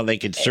 and they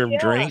could serve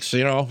drinks,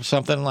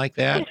 something like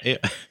that.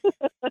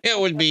 It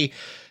would be.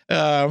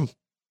 Well,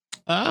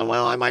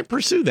 I might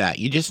pursue that.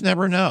 You just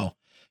never know.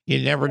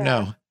 You never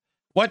know.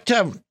 What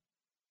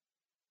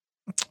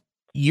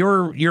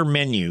your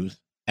menus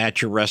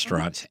at your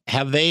restaurants,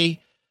 have they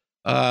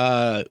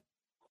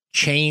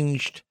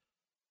changed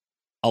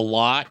a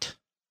lot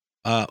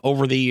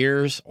over the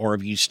years, or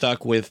have you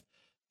stuck with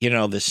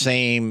the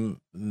same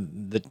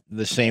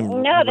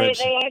No, they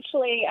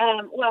actually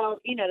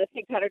the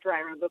pig powder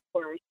dry rub, of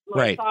course.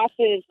 My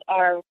sauces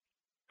are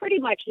pretty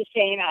much the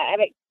same. I've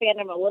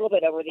expanded them a little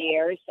bit over the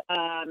years.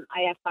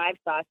 I have 5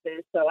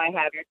 sauces. So I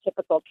have your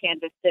typical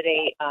Kansas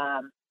City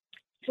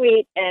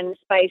sweet and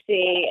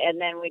spicy, and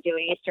then we do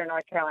an Eastern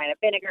North Carolina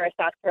vinegar, a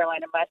South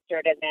Carolina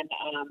mustard, and then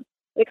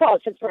we call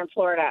it, since we're in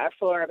Florida,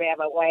 we have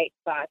a white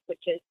sauce,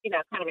 which is,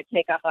 kind of a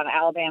takeoff on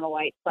Alabama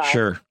white sauce.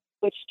 Sure.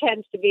 Which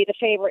tends to be the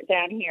favorite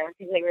down here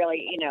because they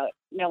really,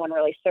 no one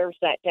really serves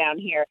that down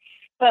here.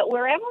 But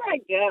wherever I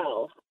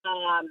go,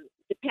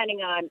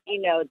 depending on,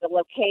 the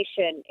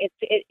location,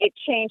 it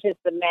changes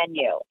the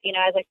menu.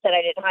 As I said,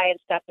 I did high-end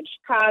stuff in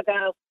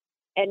Chicago,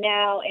 and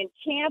now in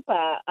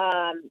Tampa,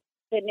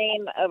 the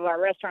name of our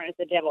restaurant is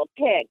the Deviled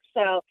Pig.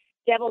 So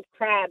deviled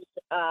crabs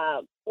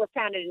were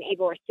founded in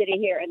Ybor City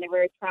here, and they're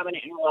very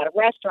prominent in a lot of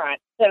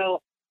restaurants.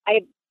 So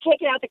I've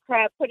taken out the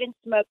crab, put in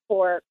smoked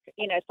pork,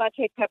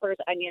 sauteed peppers,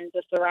 onions,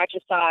 a sriracha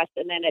sauce,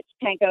 and then it's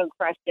panko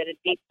encrusted and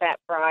beef fat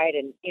fried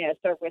and,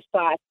 served with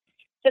sauce.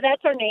 So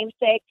that's our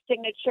namesake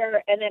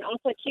signature. And then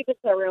also Cubits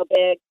are real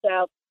big.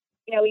 So,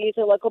 we use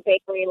a local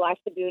bakery, La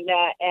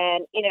Segunda,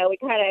 and, we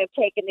kind of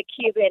taken the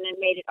Cuban and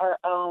made it our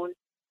own,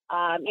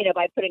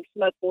 by putting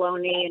smoked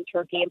bologna and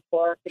turkey and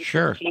pork and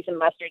cheese and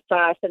mustard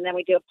sauce. And then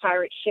we do a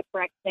pirate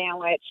shipwreck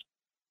sandwich.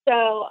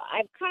 So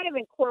I've kind of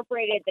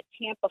incorporated the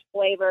Tampa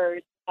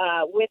flavors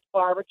with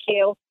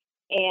barbecue.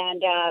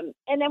 And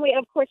then we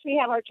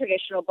have our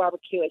traditional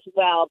barbecue as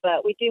well,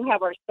 but we do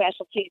have our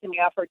specialties, and we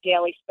offer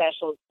daily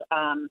specials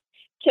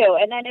too.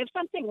 And then if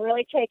something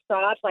really takes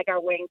off, like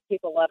our wings,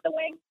 people love the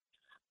wings,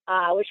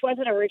 which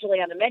wasn't originally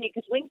on the menu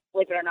because wings,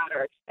 believe it or not,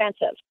 are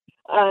expensive.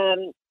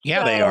 Yeah,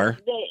 so they are.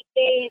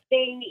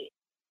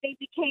 They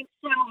became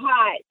so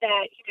hot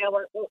that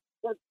we're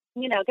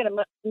going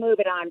to move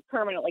it on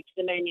permanently to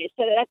the menu.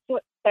 So that's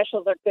what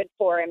specials are good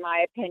for, in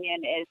my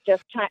opinion, is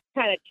just kind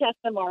of test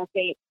the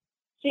market,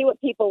 see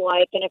what people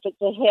like, and if it's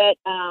a hit,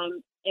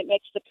 it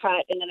makes the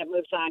cut, and then it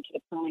moves on to the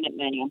permanent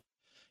menu.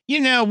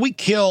 We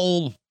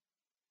kill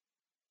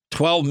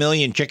 12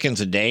 million chickens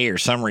a day or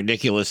some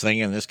ridiculous thing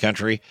in this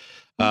country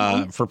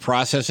for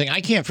processing.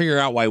 I can't figure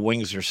out why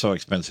wings are so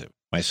expensive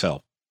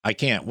myself. I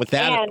can't with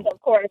that. And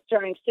of course,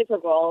 during Super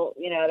Bowl,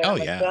 they're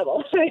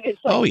double. It's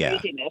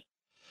craziness.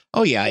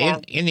 Oh yeah.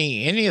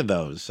 Any of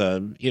those,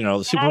 the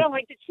Super. I don't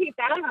like to cheap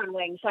out on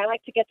wings. I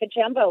like to get the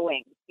jumbo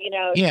wings.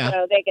 Yeah.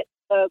 So they get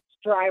smoked,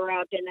 dry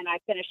rubbed, and then I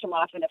finish them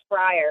off in a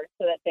fryer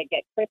so that they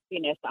get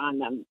crispiness on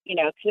them.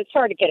 Because it's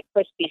hard to get a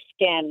crispy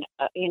skin,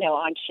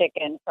 on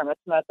chicken from a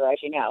smoker,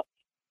 as you know.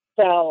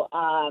 So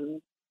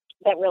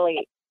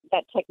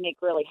that technique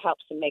really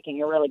helps in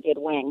making a really good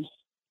wing.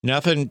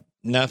 Nothing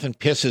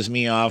pisses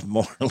me off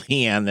more,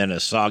 Leanne, than a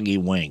soggy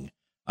wing.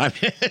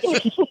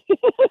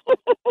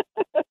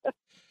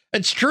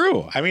 It's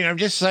true. I mean, I'm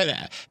just saying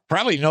that.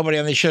 Probably nobody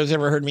on the show's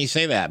ever heard me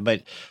say that,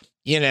 but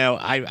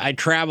I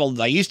traveled.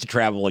 I used to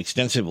travel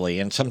extensively,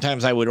 and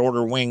sometimes I would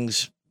order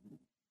wings,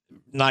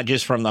 not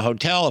just from the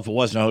hotel. If it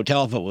wasn't a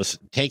hotel, if it was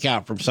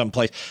takeout from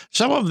someplace,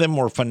 some of them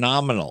were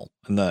phenomenal.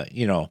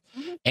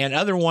 And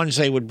other ones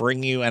they would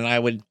bring you, and I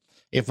would,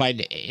 if I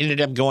ended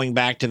up going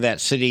back to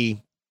that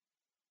city,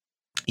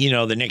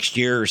 the next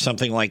year or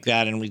something like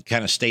that, and we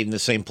kind of stayed in the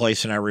same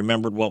place, and I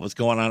remembered what was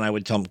going on, I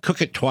would tell them,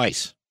 cook it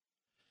twice.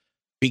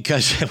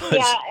 Because it was...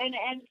 Yeah,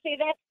 and see,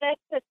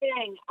 that's the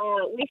thing.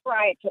 We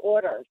fry it to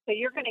order. So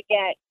you're going to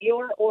get,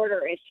 your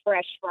order is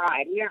fresh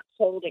fried. We aren't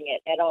holding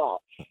it at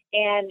all.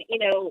 And,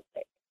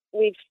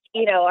 we've,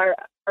 our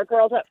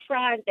girls up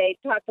front, they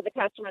talk to the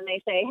customer and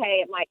they say,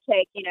 hey, it might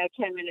take, 10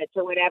 minutes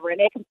or whatever. And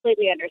they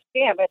completely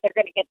understand, but they're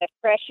going to get the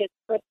freshest,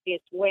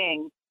 crispiest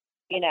wing.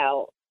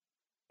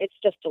 It's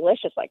just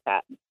delicious like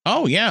that.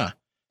 Oh, yeah.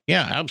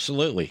 Yeah,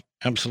 absolutely.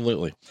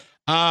 Absolutely.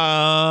 We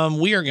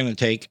are going to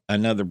take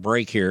another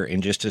break here in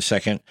just a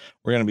second.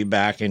 We're going to be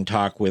back and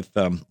talk with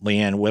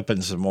Leanne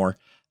Whippen some more.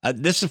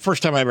 This is the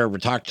first time I've ever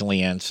talked to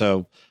Leanne,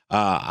 so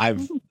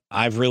I've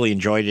really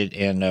enjoyed it,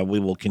 and we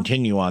will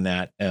continue on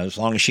that as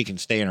long as she can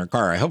stay in her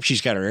car. I hope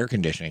she's got her air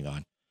conditioning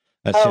on.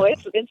 I'm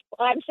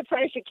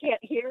surprised you can't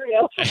hear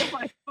you on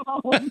my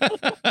phone.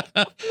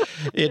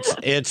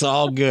 It's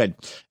all good.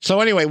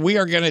 So anyway, we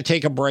are going to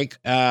take a break.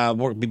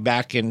 We'll be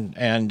back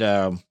and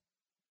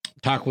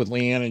talk with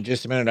Leanne in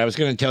just a minute. I was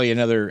going to tell you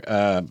another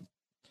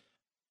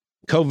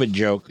COVID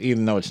joke,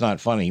 even though it's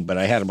not funny, but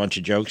I had a bunch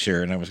of jokes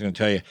here, and I was going to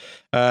tell you.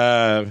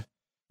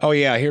 Oh,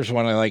 yeah, here's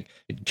one I like.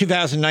 In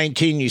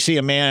 2019, you see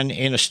a man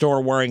in a store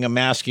wearing a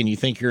mask, and you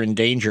think you're in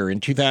danger. In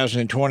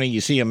 2020,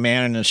 you see a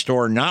man in a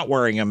store not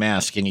wearing a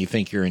mask, and you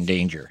think you're in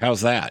danger.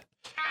 How's that?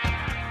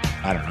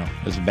 I don't know.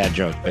 It was a bad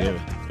joke, but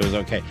it was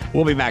okay.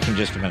 We'll be back in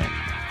just a minute.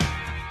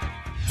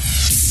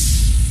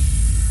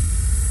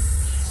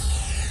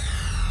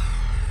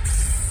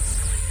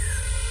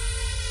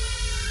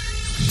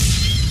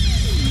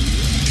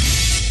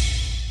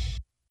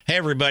 Hey,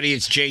 everybody,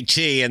 it's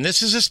JT, and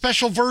this is a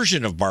special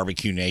version of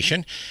Barbecue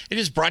Nation. It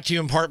is brought to you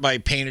in part by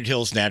Painted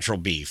Hills Natural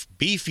Beef.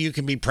 Beef you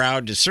can be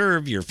proud to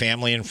serve your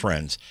family and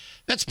friends.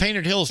 That's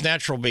Painted Hills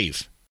Natural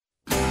Beef.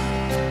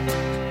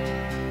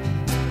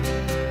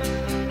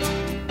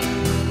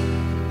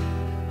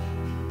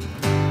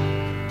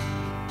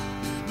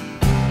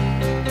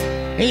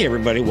 Hey,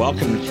 everybody,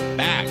 welcome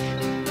back.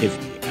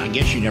 I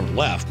guess you never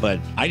left, but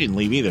I didn't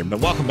leave either. But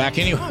welcome back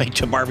anyway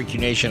to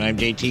Barbecue Nation. I'm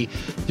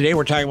JT. Today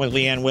we're talking with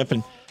Leanne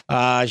Whippen.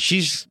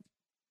 She's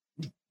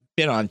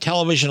been on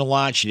television a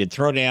lot. She did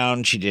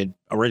Throwdown. She did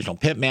Original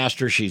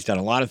Pitmaster. She's done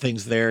a lot of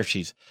things there.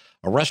 She's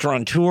a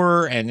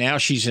restaurateur, and now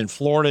she's in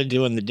Florida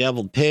doing the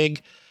Deviled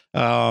Pig.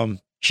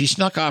 She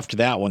snuck off to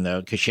that one, though,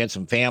 because she had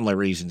some family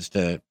reasons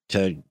to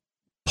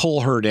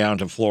pull her down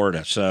to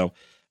Florida. So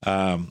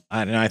and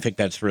I think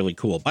that's really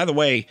cool. By the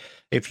way,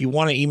 if you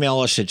want to email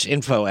us, it's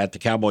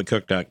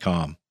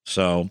info@thecowboycook.com.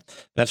 So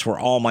that's where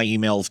all my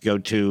emails go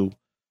to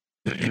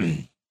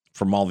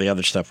from all the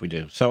other stuff we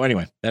do. So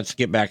anyway, let's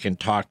get back and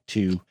talk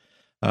to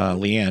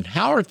Leanne.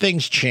 How are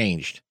things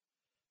changed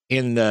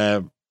in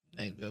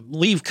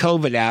leave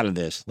COVID out of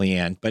this,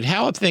 Leanne, but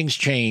how have things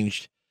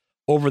changed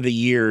over the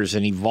years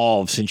and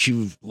evolved since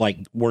you've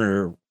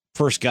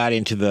first got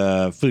into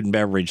the food and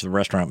beverage, the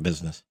restaurant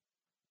business?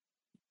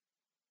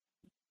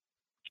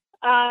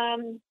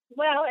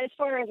 Well, as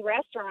far as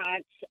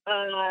restaurants,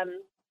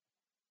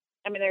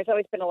 there's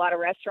always been a lot of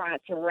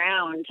restaurants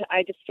around.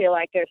 I just feel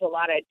like there's a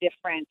lot of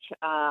different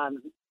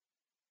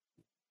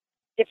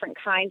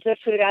kinds of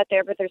food out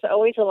there, but there's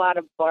always a lot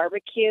of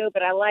barbecue.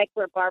 But I like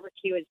where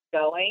barbecue is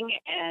going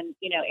and,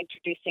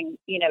 introducing,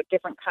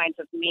 different kinds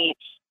of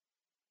meats,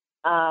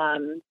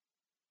 and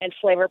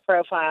flavor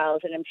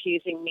profiles and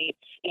infusing meats,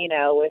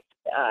 with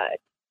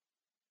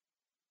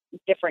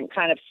different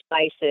kind of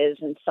spices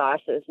and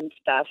sauces and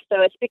stuff.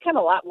 So it's become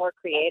a lot more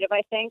creative,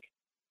 I think.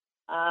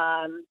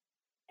 And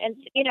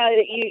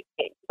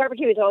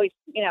barbecue is always,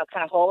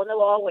 kind of hole in the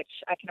wall, which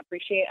I can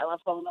appreciate. I love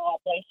hole in the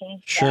wall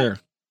places. Sure.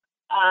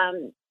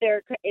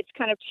 It's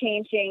kind of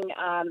changing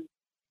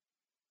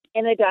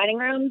in the dining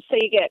room, so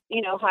you get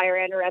higher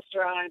end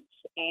restaurants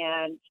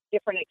and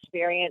different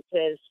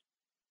experiences,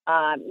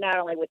 not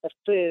only with the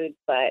food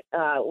but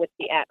with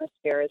the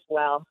atmosphere as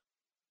well.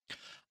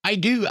 I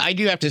do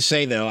have to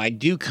say though, I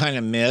do kind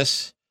of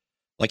miss,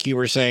 like you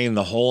were saying,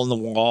 the hole in the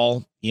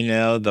wall.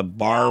 The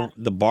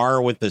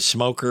bar with the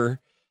smoker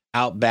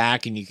out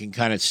back, and you can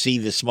kind of see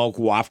the smoke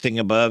wafting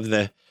above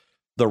the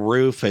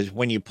roof as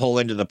when you pull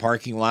into the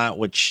parking lot,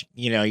 which,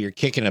 you're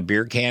kicking a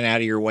beer can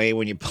out of your way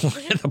when you pull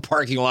into the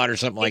parking lot or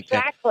something like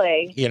that.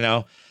 Exactly.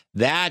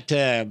 That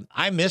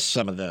I miss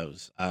some of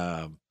those.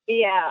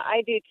 Yeah,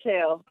 I do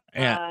too.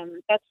 Yeah.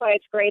 That's why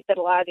it's great that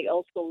a lot of the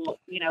old school,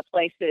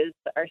 places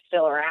are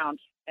still around,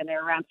 and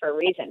they're around for a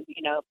reason.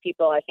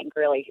 People, I think,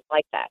 really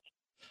like that.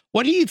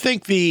 What do you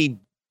think the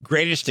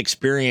greatest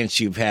experience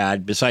you've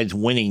had besides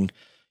winning?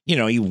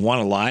 You won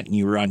a lot and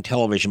you were on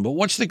television, but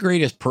what's the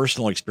greatest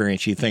personal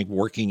experience you think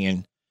working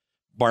in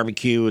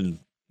barbecue? And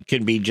it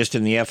can be just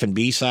in the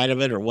F&B side of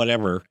it or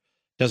whatever,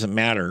 doesn't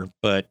matter.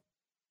 But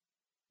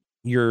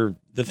the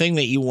thing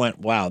that you went,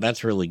 wow,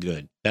 that's really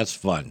good. That's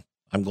fun.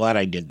 I'm glad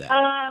I did that.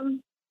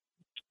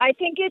 I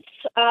think it's,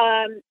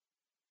 I've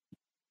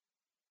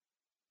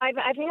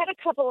had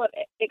a couple of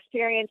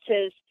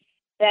experiences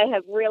that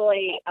have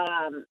really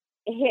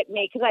hit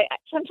me, because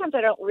sometimes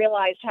I don't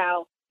realize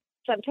how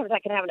sometimes I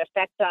can have an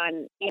effect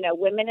on,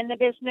 women in the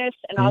business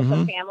and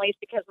also families,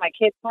 because my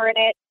kids were in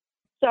it.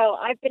 So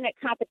I've been at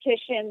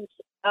competitions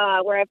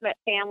where I've met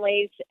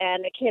families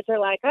and the kids are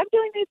like, I'm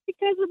doing this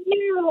because of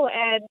you.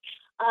 And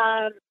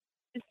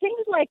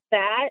things like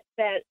that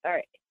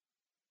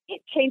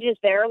it changes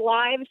their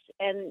lives.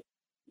 And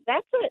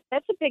that's a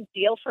big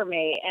deal for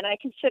me. And I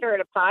consider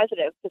it a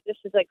positive, because this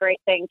is a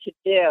great thing to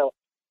do.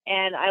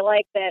 And I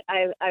like that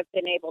I've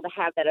been able to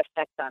have that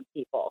effect on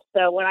people.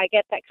 So when I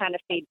get that kind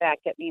of feedback,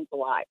 it means a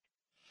lot.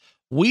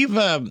 We've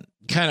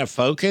kind of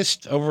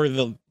focused over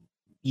the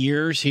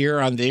years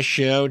here on this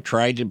show,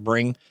 tried to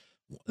bring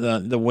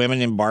the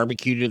women in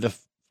barbecue to the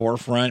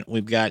forefront.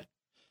 We've got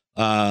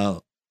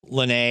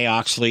Lene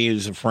Oxley,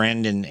 who's a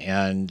friend and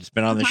has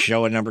been on the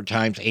show a number of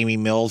times. Amy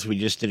Mills, we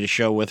just did a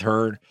show with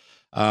her.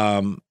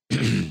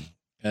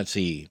 Let's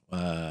see.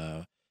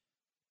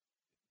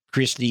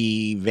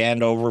 Christy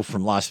Vandover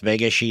from Las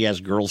Vegas. She has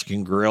Girls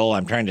Can Grill.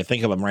 I'm trying to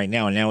think of them right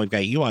now. And now we've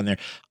got you on there.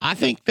 I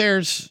think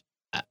there's,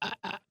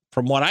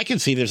 from what I can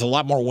see, there's a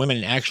lot more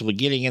women actually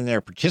getting in there,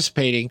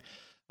 participating,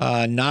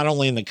 not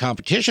only in the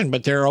competition,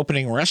 but they're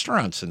opening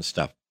restaurants and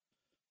stuff.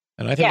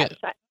 And I think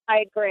I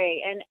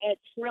agree. And it's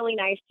really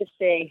nice to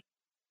see.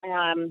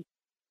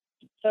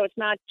 So it's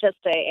not just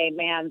a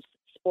man's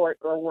sport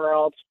or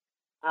world.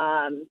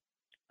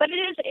 But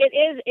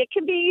it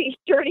can be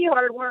dirty,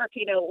 hard work,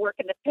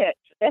 working the pit.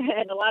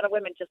 And a lot of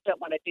women just don't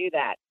want to do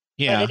that.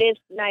 Yeah. But it is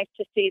nice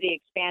to see the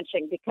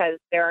expansion, because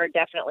there are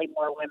definitely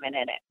more women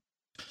in it.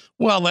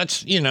 Well,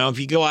 that's, if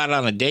you go out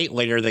on a date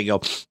later, they go,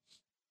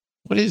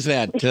 what is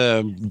that?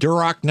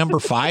 Duroc number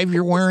 5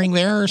 you're wearing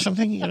there or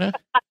something, That's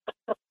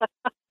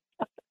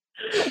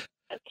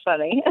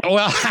funny.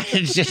 Well,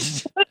 it's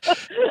just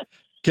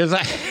because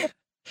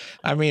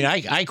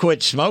I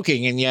quit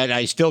smoking, and yet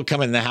I still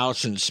come in the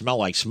house and smell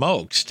like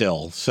smoke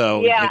still.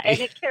 So yeah, and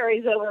it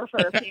carries over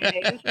for a few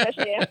days,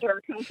 especially after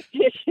a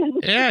competition.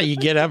 Yeah, you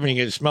get up and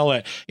you can smell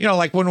it.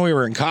 Like when we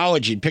were in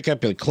college, you'd pick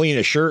up and clean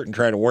a shirt and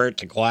try to wear it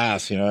to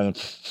class, and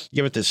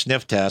give it the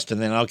sniff test, and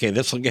then, okay,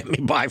 this will get me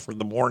by for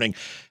the morning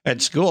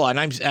at school. And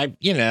I'm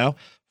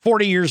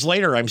 40 years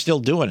later, I'm still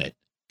doing it.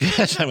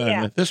 This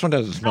one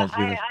doesn't smell too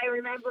good. I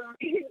remember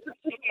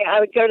I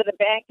would go to the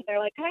bank and they're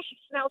like, gosh, you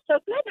smell so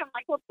good. And I'm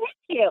like, well, thank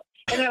you.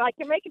 And they're like,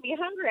 you're making me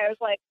hungry. I was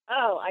like,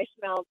 oh, I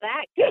smell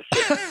that good.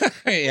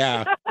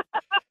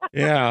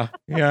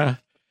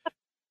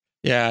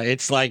 Yeah.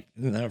 It's like,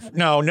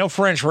 no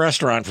French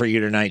restaurant for you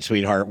tonight,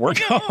 sweetheart. We're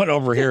going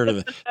over here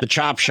to the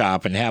chop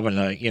shop and having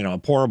a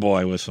poor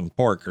boy with some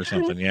pork or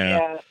something.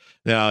 Yeah.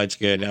 No, it's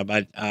good.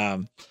 But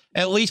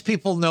at least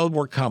people know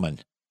we're coming.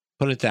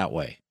 Put it that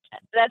way.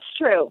 That's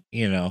true.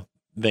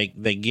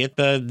 They get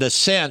the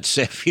sense,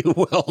 if you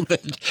will,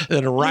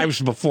 that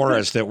arrives before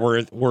us that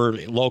we're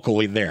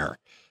locally there.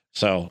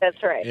 So that's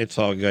right. It's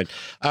all good.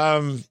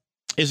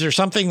 Is there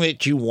something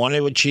that you want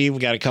to achieve? We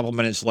got a couple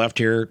minutes left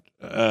here,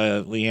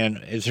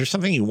 Leanne. Is there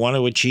something you want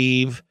to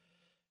achieve,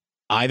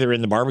 either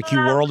in the barbecue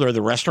world or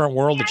the restaurant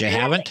world, that you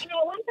haven't?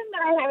 One thing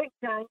that I haven't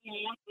done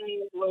yet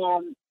is,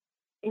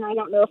 and I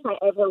don't know if I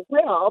ever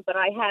will, but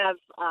I have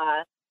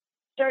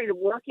started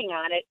working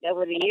on it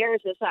over the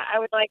years, is I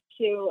would like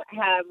to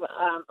have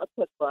a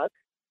cookbook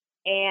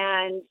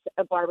and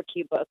a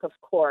barbecue book, of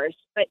course,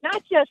 but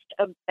not just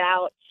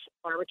about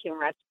barbecue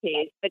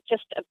recipes, but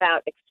just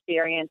about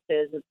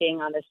experiences of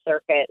being on the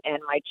circuit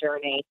and my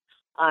journey.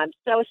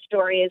 So a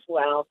story as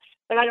well,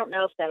 but I don't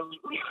know if that'll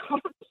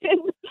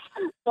happen.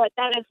 But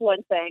that is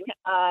one thing.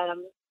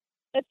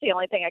 That's the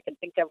only thing I can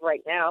think of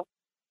right now.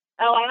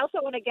 Oh, I also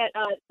want to get,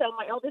 so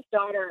my oldest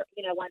daughter,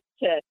 wants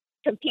to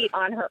compete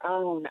on her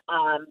own,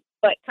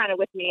 but kind of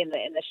with me in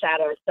the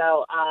shadows.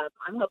 So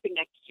I'm hoping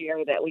next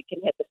year that we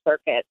can hit the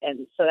circuit.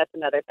 And so that's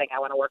another thing I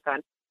want to work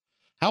on.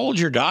 How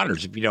old's your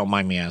daughters, if you don't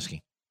mind me asking?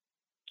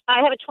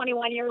 I have a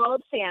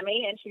 21-year-old,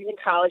 Sammy, and she's in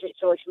college at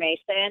George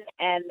Mason.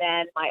 And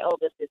then my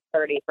oldest is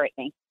 30,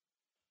 Brittany.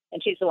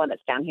 And she's the one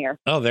that's down here.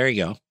 Oh, there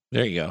you go.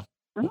 There you go.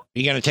 Mm-hmm.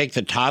 You going to take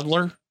the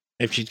toddler?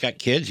 If she's got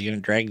kids, you going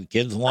to drag the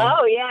kids along?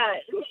 Oh, yeah.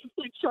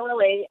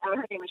 Charlie,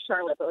 her name is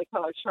Charlotte, but we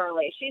call her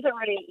Charlie. She's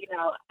already,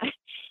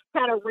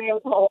 had a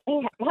rib, held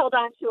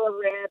on to a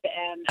rib,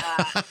 and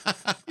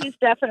she's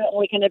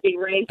definitely going to be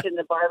raised in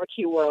the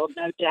barbecue world,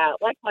 no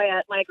doubt. Like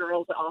my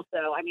girls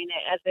also. I mean,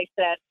 as they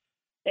said,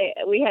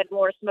 we had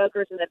more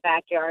smokers in the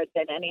backyard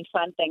than any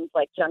fun things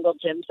like jungle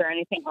gyms or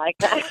anything like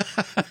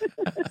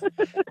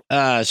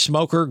that.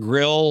 Smoker,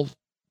 grill,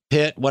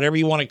 pit, whatever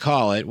you want to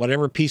call it,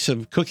 whatever piece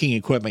of cooking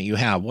equipment you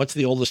have. What's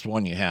the oldest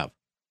one you have?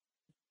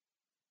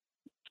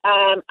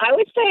 I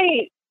would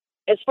say,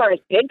 as far as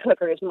big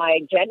cookers, my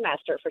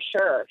Jedmaster for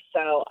sure.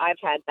 So I've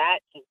had that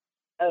since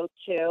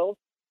 2002.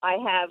 I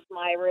have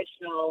my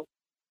original,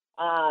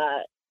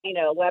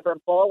 Weber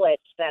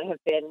bullets that have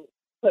been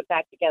put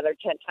back together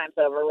 10 times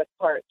over with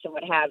parts and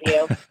what have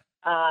you.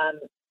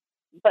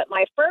 But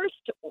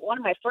one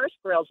of my first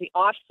grills, the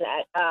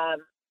Offset,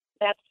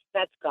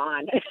 that's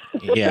gone.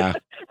 Yeah.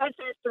 That's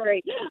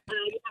history. All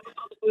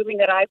the moving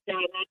that I've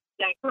done,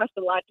 that costs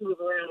a lot to move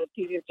around. It's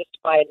easier just to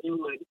buy a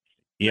new one.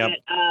 Yep.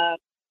 But,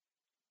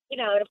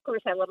 and of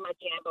course I love my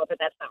Jambo, but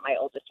that's not my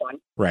oldest one.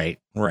 Right.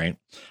 Leanne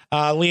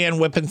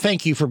Whippen,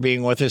 thank you for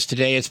being with us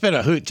today. It's been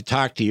a hoot to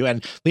talk to you.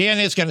 And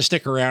Leanne is going to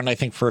stick around, I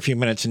think, for a few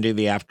minutes and do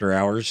the after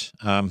hours.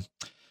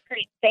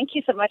 Great. Thank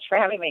you so much for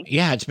having me.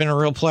 Yeah, it's been a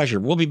real pleasure.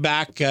 We'll be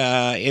back.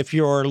 If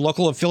your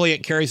local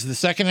affiliate carries the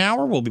second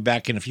hour, we'll be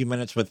back in a few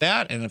minutes with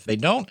that. And if they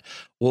don't,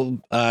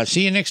 we'll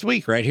see you next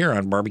week right here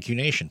on Barbecue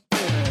Nation.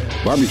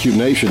 Barbecue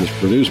Nation is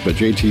produced by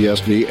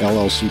JTSD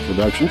LLC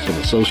Productions in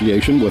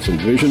association with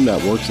Envision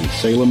Networks and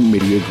Salem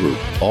Media Group.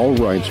 All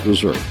rights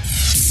reserved.